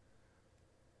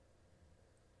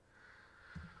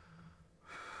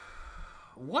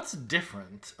 What's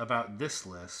different about this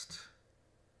list?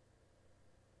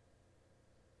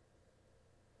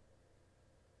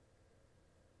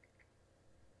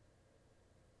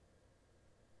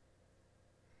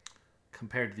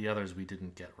 Compared to the others we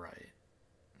didn't get right.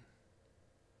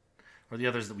 Or the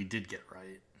others that we did get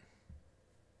right.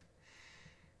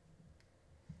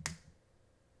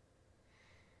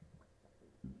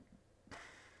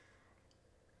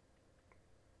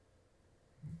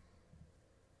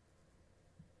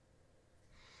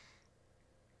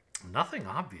 Nothing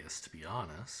obvious, to be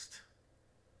honest.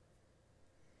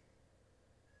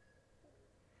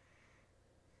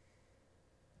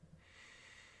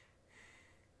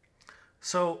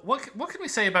 So what can we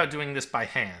say about doing this by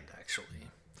hand, actually?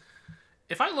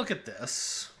 If I look at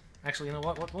this... Actually, you know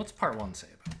what? What's part 1 say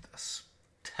about this?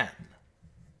 10.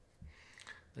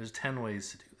 There's 10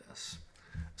 ways to do this.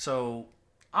 So,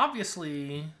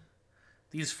 obviously,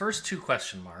 these first 2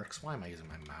 question marks... Why am I using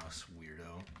my mouse,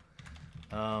 weirdo?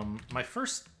 The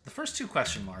first 2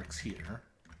 question marks here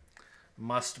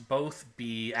must both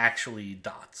be actually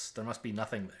dots. There must be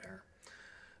nothing there.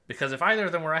 Because if either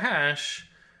of them were a hash,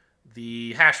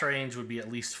 the hash range would be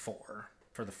at least 4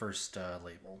 for the first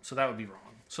label. So that would be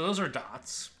wrong. So those are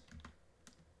dots.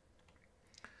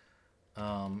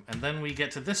 And then we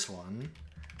get to this one.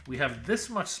 We have this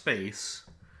much space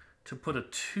to put a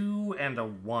 2 and a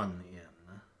 1 in.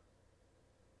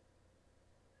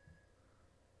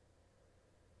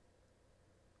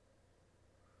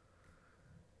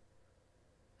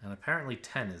 And apparently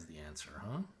 10 is the answer,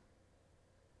 huh?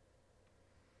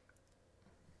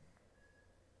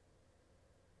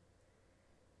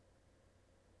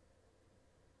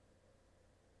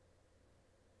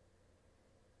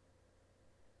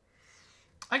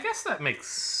 I guess that makes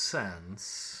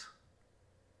sense.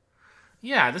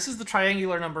 Yeah, this is the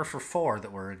triangular number for 4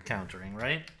 that we're encountering,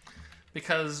 right?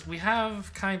 Because we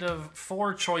have kind of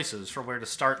 4 choices for where to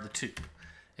start the 2.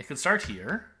 It could start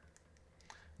here.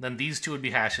 Then these two would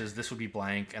be hashes, this would be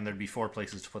blank, and there'd be 4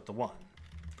 places to put the 1.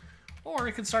 Or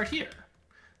it could start here.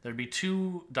 There'd be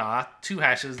 2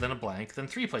 hashes, then a blank, then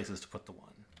 3 places to put the 1.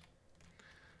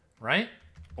 Right?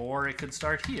 Or it could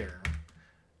start here.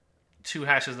 2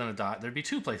 hashes, then a dot, there'd be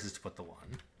 2 places to put the 1.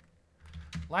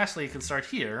 Lastly, it could start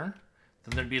here,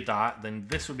 then there'd be a dot, then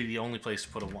this would be the only place to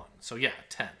put a 1. So yeah,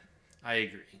 10. I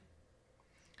agree.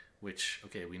 Which,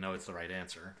 okay, we know it's the right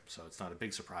answer, so it's not a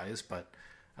big surprise, but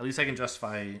at least I can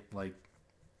justify, like,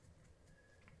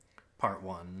 part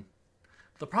 1.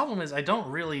 The problem is I don't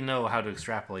really know how to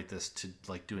extrapolate this to,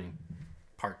 like, doing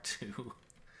part 2.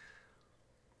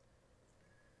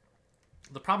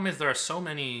 The problem is there are so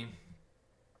many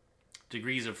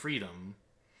degrees of freedom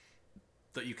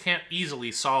that you can't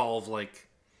easily solve, like,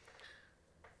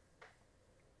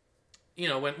 you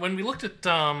know, when we looked at,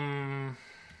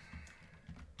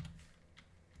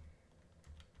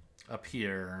 up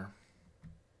here,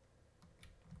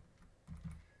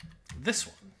 this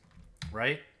one,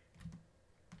 right?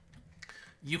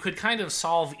 You could kind of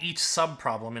solve each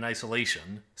sub-problem in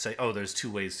isolation, say, oh, there's 2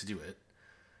 ways to do it,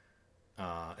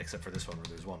 except for this one where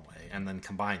there's 1 way, and then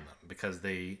combine them, because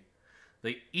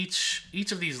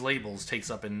each of these labels takes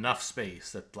up enough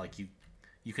space that, like,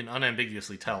 you can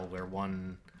unambiguously tell where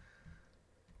one...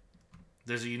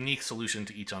 There's a unique solution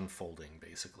to each unfolding,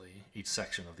 basically, each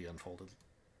section of the unfolded.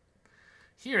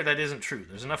 Here, that isn't true.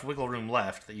 There's enough wiggle room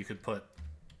left that you could put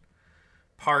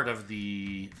part of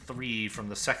the 3 from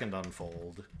the second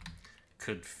unfold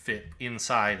could fit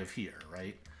inside of here,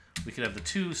 right? We could have the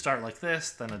 2 start like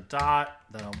this, then a dot,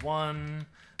 then a 1,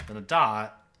 then a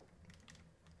dot.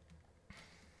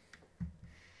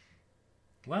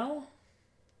 Well,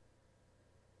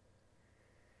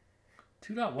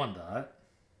 2 dot, 1 dot.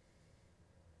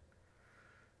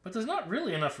 But there's not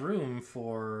really enough room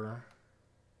for...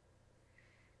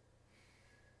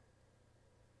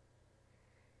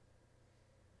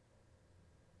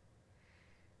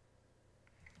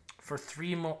 For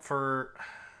 3 more... For...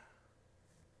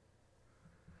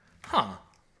 Huh.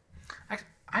 I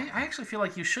actually feel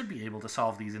like you should be able to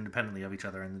solve these independently of each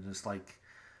other and just, like,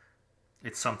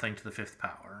 it's something to the 5th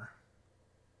power.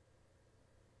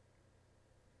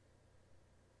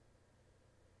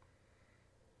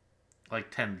 Like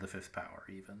 10 to the 5th power,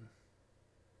 even.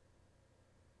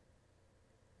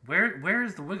 Where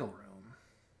is the wiggle room?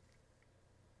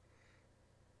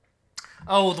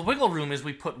 Oh, the wiggle room is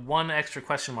we put 1 extra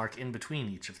question mark in between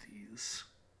each of these,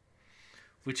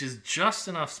 which is just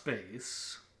enough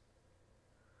space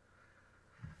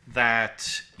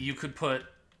that you could put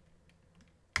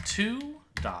 2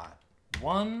 dot,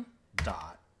 1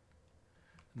 dot,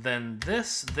 then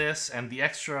this, and the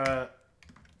extra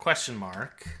question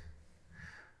mark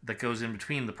that goes in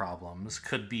between the problems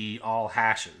could be all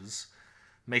hashes,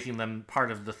 making them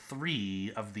part of the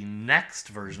 3 of the next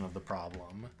version of the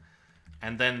problem,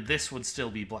 and then this would still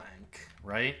be blank,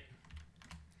 right?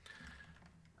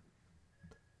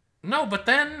 No, but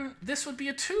then this would be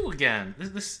a 2 again.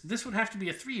 This would have to be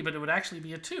a 3, but it would actually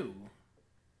be a 2.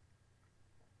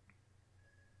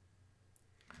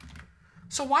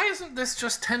 So why isn't this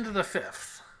just 10 to the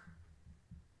 5th?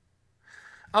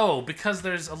 Oh, because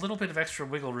there's a little bit of extra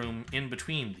wiggle room in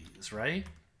between these, right?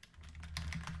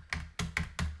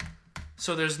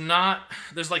 So there's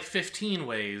like 15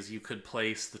 ways you could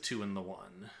place the 2 and the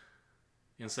 1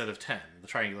 instead of 10, the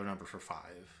triangular number for 5.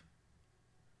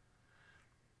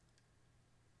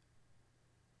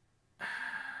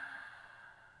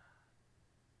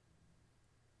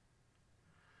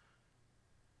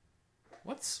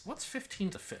 What's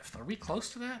 15 to 5th? Are we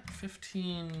close to that?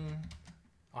 15...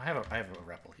 Oh, I have a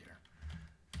REPL here.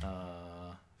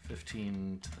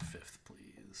 15 to the 5th,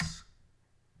 please.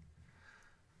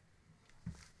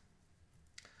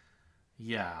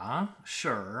 Yeah,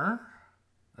 sure.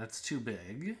 That's too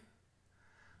big.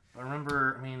 But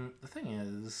remember, I mean, the thing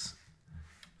is,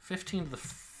 15 to the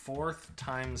 4th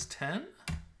times 10?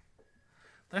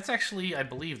 That's actually, I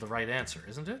believe, the right answer,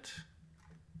 isn't it?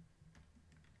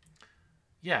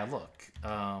 Yeah, look.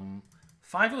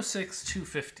 506,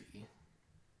 250.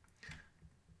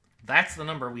 That's the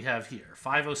number we have here.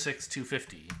 506,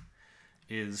 250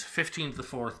 is 15 to the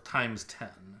 4th times 10.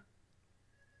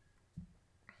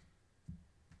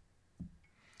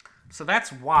 So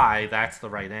that's why that's the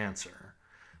right answer.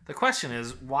 The question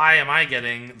is, why am I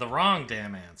getting the wrong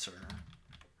damn answer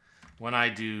when I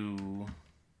do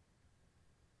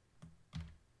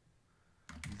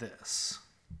this?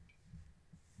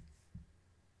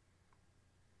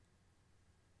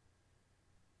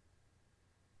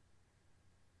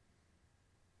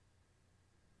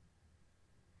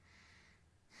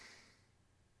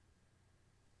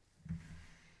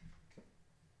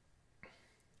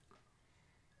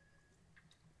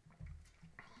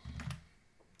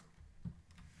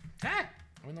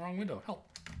 I'm in the wrong window. Help.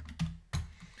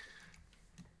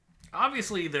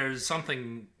 Obviously, there's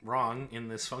something wrong in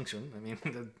this function. I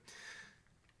mean,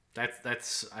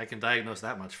 that's I can diagnose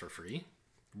that much for free.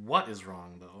 What is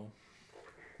wrong, though?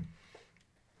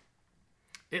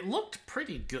 It looked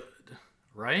pretty good,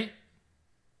 right?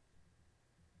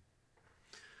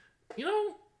 You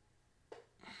know,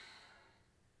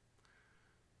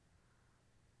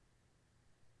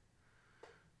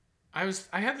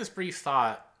 I had this brief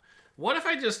thought. What if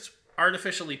I just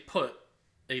artificially put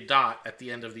a dot at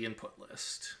the end of the input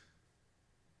list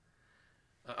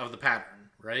of the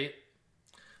pattern, right?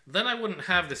 Then I wouldn't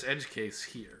have this edge case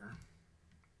here.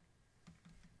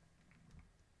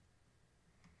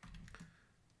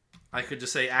 I could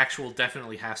just say actual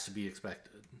definitely has to be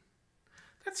expected.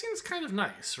 That seems kind of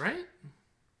nice, right?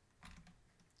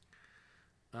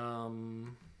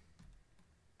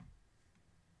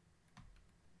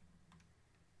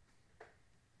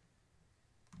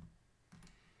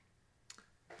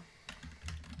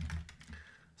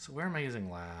 So where am I using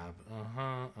lab?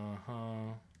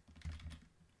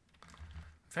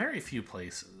 Very few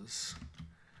places.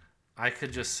 I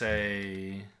could just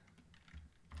say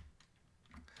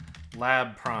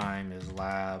lab prime is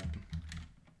lab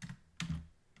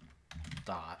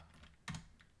dot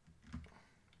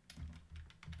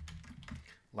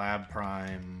lab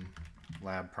prime,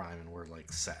 and we're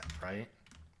like set, right?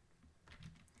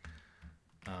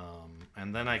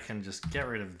 And then I can just get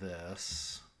rid of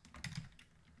this.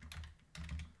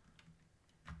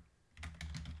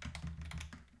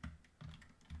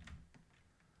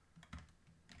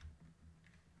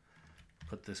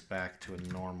 Put this back to a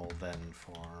normal then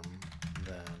form,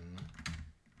 then.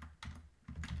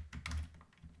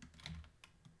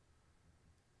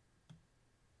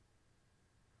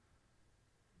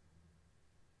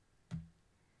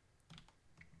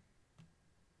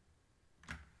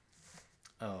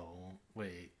 Oh,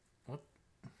 wait, what?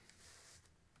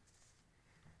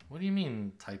 What do you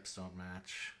mean types don't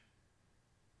match?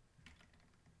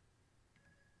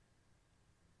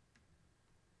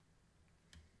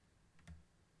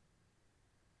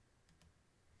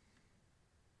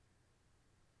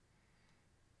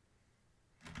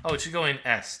 Oh, it should go in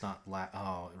S, not lab.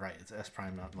 Oh, right. It's S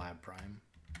prime, not lab prime.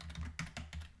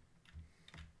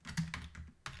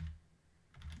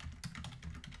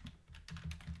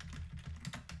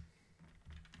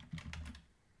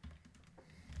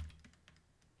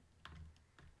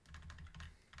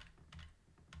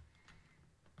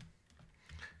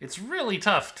 It's really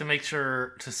tough to make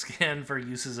sure to scan for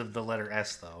uses of the letter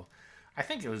S, though. I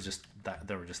think it was just that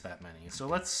there were just that many. So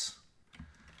let's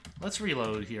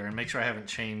reload here and make sure I haven't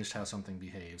changed how something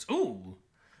behaves. Ooh!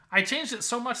 I changed it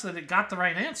so much that it got the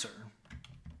right answer.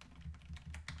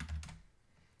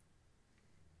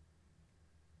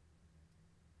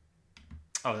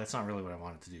 Oh, that's not really what I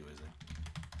wanted to do, is it?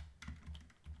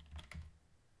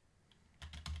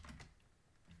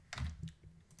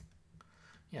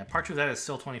 Yeah, part 2 of that is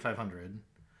still 2,500.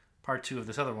 Part 2 of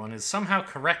this other one is somehow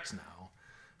correct now.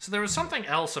 So there was something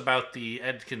else about the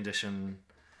ed condition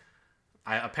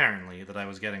apparently that I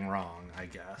was getting wrong, I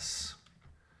guess,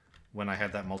 when I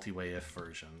had that multi-way if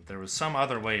version. There was some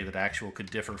other way that actual could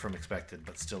differ from expected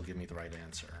but still give me the right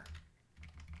answer.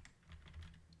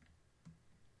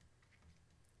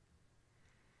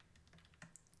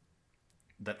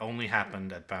 That only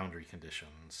happened at boundary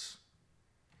conditions.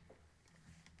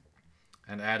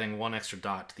 And adding one extra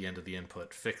dot to the end of the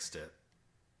input fixed it.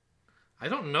 I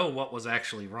don't know what was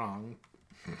actually wrong.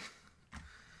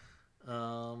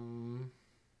 Huh.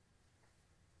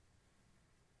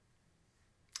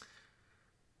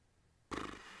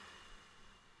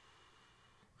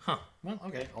 Well,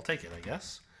 okay. I'll take it, I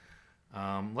guess.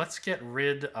 Let's get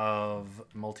rid of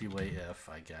multi-way if,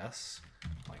 I guess.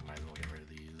 Like, might as well get rid of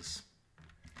these.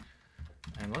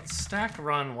 And let's stack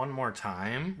run one more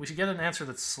time. We should get an answer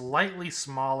that's slightly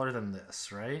smaller than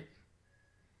this, right?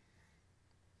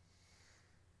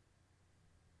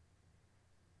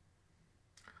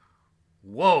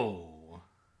 Whoa.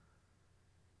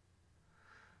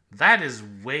 That is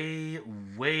way,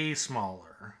 way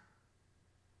smaller.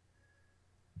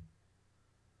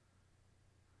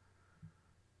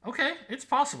 Okay, it's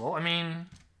possible. I mean,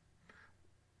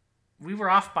 we were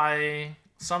off by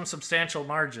some substantial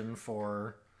margin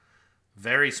for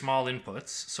very small inputs,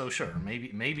 so sure,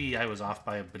 maybe I was off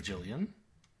by a bajillion.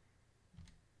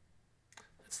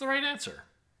 It's the right answer.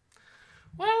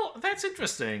 Well, that's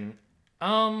interesting.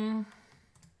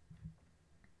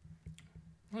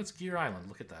 Let's Gear Island.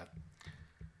 Look at that.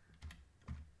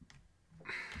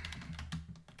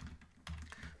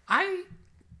 I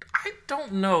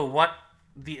don't know what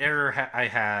the error I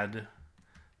had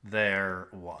there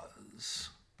was.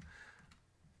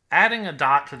 Adding a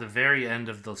dot to the very end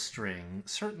of the string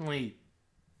certainly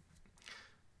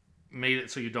made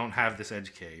it so you don't have this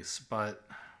edge case, but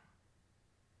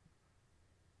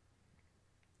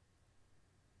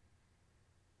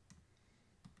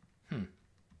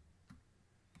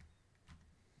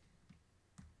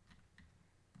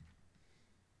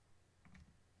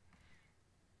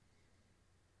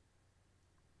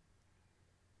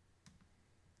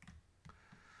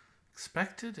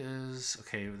expected is,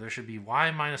 okay, there should be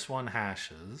y minus 1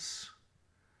 hashes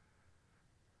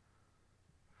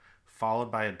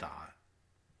followed by a dot.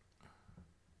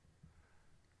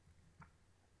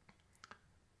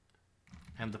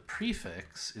 And the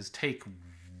prefix is take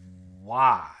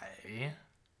y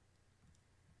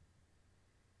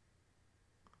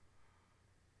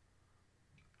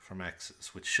from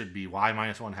x's, which should be y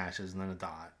minus 1 hashes and then a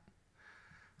dot.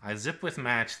 I zip with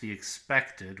match the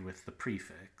expected with the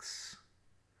prefix.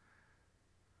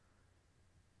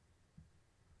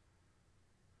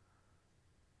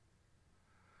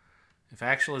 If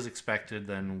actual is expected,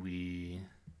 then we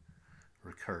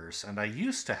recurse. And I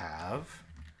used to have...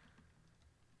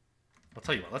 I'll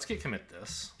tell you what, let's get commit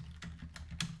this.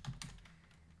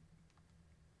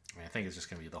 I mean, I think it's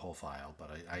just going to be the whole file, but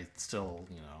I still,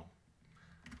 you know,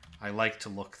 I like to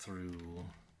look through...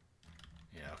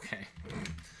 Yeah, okay.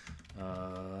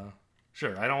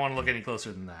 Sure, I don't want to look any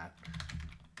closer than that.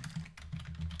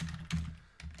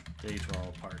 Day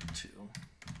 12, part 2.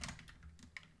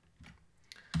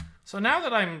 So now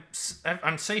that I'm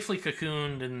safely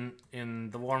cocooned in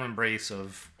the warm embrace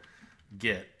of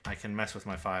Git, I can mess with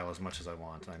my file as much as I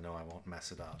want. I know I won't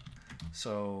mess it up.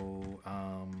 So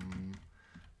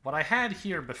what I had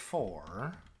here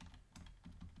before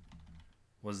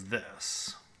was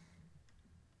this.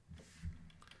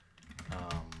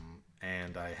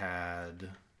 And I had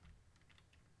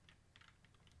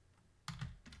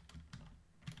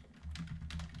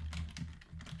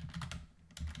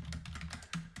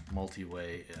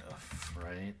multi-way if,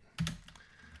 right?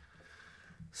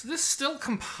 So this still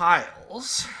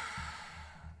compiles.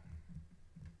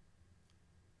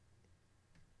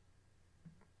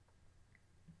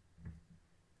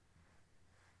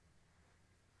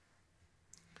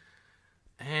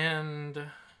 And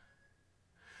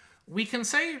we can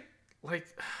say, like,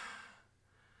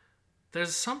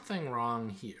 there's something wrong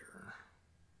here,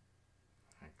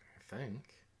 I think.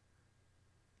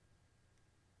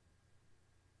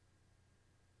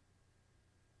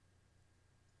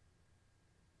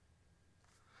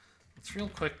 Let's real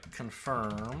quick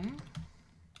confirm.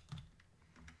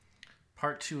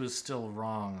 Part 2 is still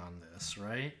wrong on this,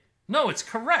 right? No, it's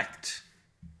correct.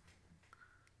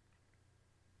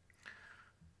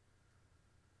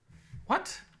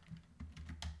 What?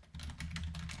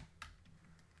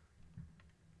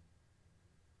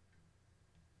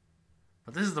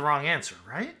 But this is the wrong answer,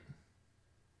 right?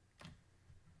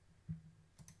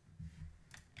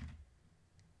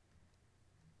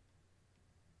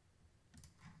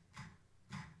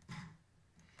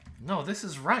 No, this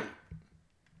is right.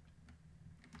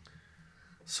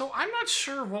 So I'm not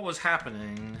sure what was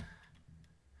happening.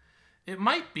 It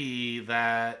might be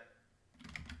that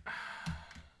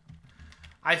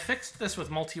I fixed this with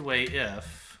multi-way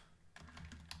if,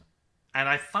 and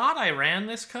I thought I ran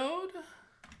this code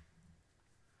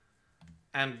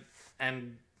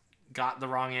and got the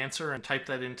wrong answer and typed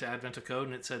that into Advent of Code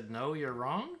and it said, no, you're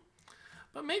wrong.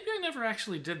 But maybe I never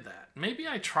actually did that. Maybe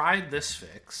I tried this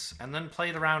fix and then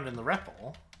played around in the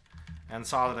REPL and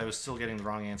saw that I was still getting the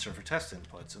wrong answer for test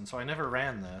inputs. And so I never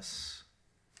ran this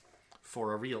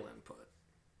for a real input.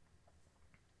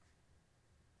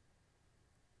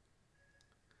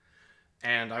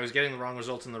 And I was getting the wrong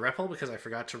result in the REPL because I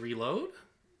forgot to reload?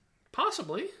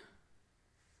 Possibly.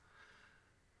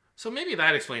 So maybe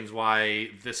that explains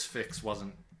why this fix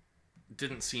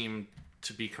didn't seem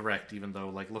to be correct, even though,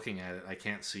 like, looking at it, I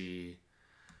can't see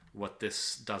what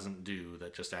this doesn't do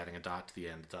that just adding a dot to the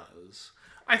end does.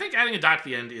 I think adding a dot to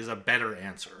the end is a better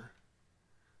answer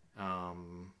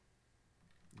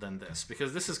than this,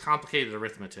 because this is complicated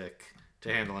arithmetic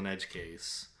to handle an edge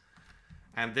case.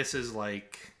 And this is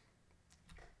like...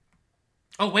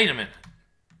 Oh, wait a minute.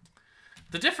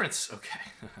 The difference... Okay.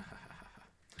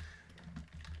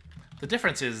 The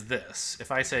difference is this.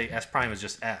 If I say S prime is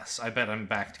just S, I bet I'm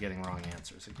back to getting wrong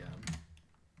answers again.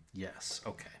 Yes,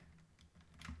 okay.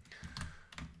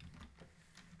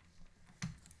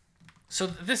 So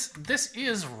this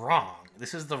is wrong.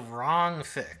 This is the wrong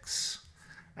fix.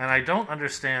 And I don't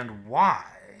understand why.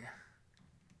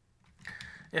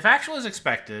 If actual is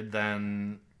expected,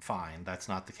 then fine. That's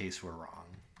not the case we're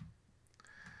wrong.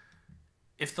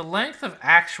 if the length of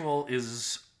actual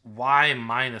is y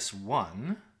minus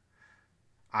 1,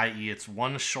 i.e. it's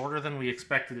 1 shorter than we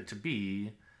expected it to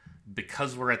be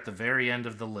because we're at the very end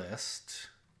of the list,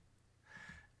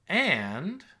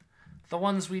 and the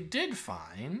ones we did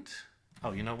find...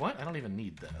 Oh, you know what? I don't even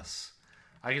need this.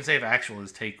 I can say if actual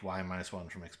is take y minus 1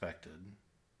 from expected.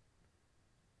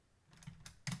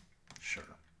 Sure.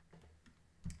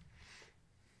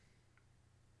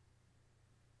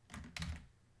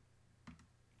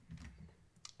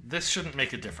 This shouldn't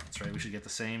make a difference, right? We should get the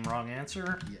same wrong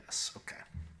answer? Yes, okay.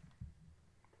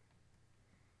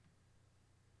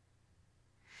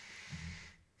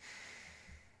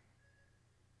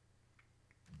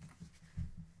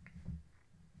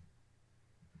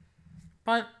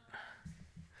 But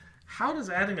how does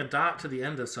adding a dot to the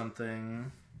end of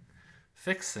something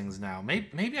fix things now?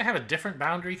 Maybe I have a different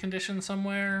boundary condition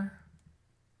somewhere?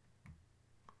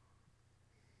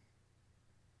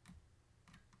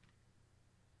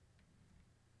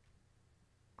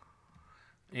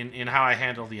 In how I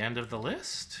handle the end of the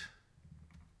list?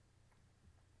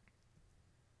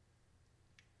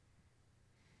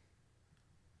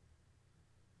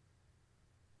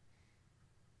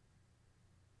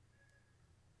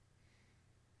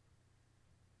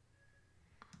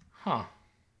 Huh.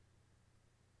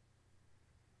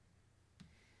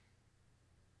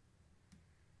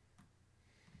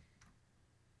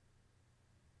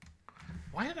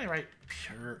 Why did I write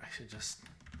pure? I should just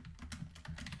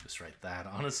write that,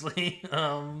 honestly.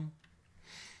 Huh.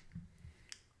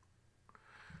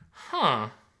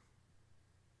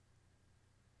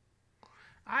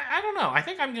 I don't know. I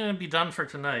think I'm going to be done for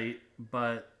tonight,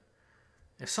 but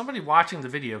if somebody watching the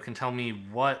video can tell me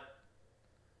what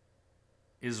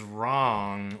is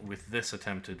wrong with this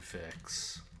attempted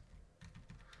fix,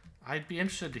 I'd be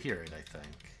interested to hear it, I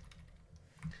think.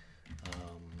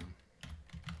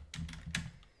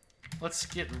 Let's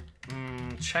get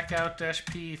checkout dash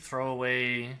p, throw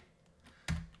away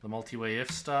the multi-way if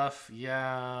stuff.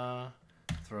 Yeah.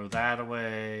 Throw that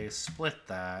away. Split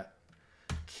that.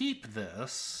 Keep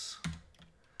this.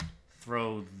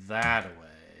 Throw that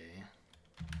away.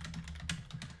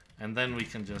 And then we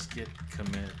can just git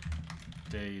commit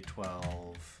day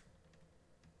 12.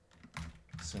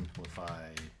 Simplify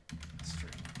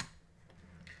string.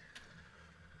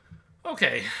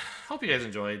 Okay. Hope you guys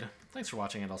enjoyed. Thanks for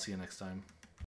watching, and I'll see you next time.